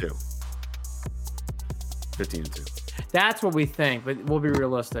 15-2. 15-2. That's what we think, but we'll be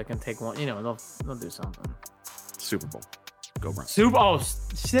realistic and take one. They'll do something. Super Bowl. Go Browns.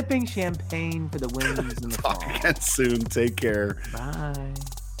 Sipping champagne for the wins in the fall. Talk again soon. Take care. Bye.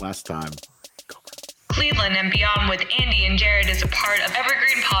 Last time. Cleveland and Beyond with Andy and Jared is a part of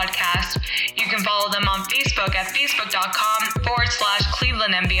Evergreen Podcast. You can follow them on Facebook at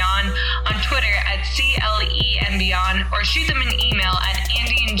facebook.com/Cleveland and Beyond, on Twitter at CLE and Beyond, or shoot them an email at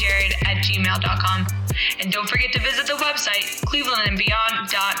andyandjared@gmail.com. And don't forget to visit the website,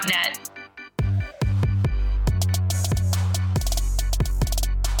 clevelandandbeyond.net.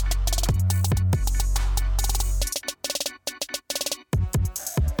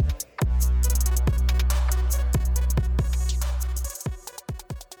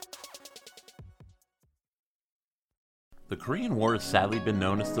 The Korean War has sadly been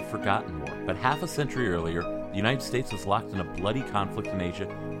known as the Forgotten War, but half a century earlier, the United States was locked in a bloody conflict in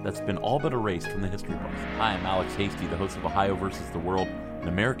Asia that's been all but erased from the history books. Hi, I'm Alex Hasty, the host of Ohio vs. the World, an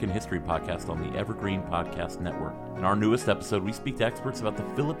American history podcast on the Evergreen Podcast Network. In our newest episode, we speak to experts about the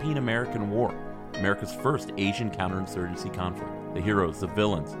Philippine-American War, America's first Asian counterinsurgency conflict. The heroes, the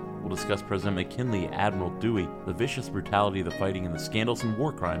villains, We'll discuss President McKinley, Admiral Dewey, the vicious brutality of the fighting, and the scandals and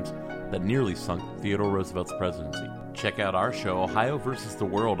war crimes that nearly sunk Theodore Roosevelt's presidency. Check out our show, Ohio versus the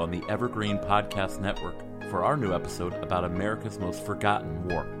World, on the Evergreen Podcast Network for our new episode about America's most forgotten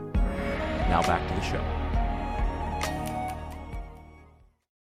war. Now back to the show.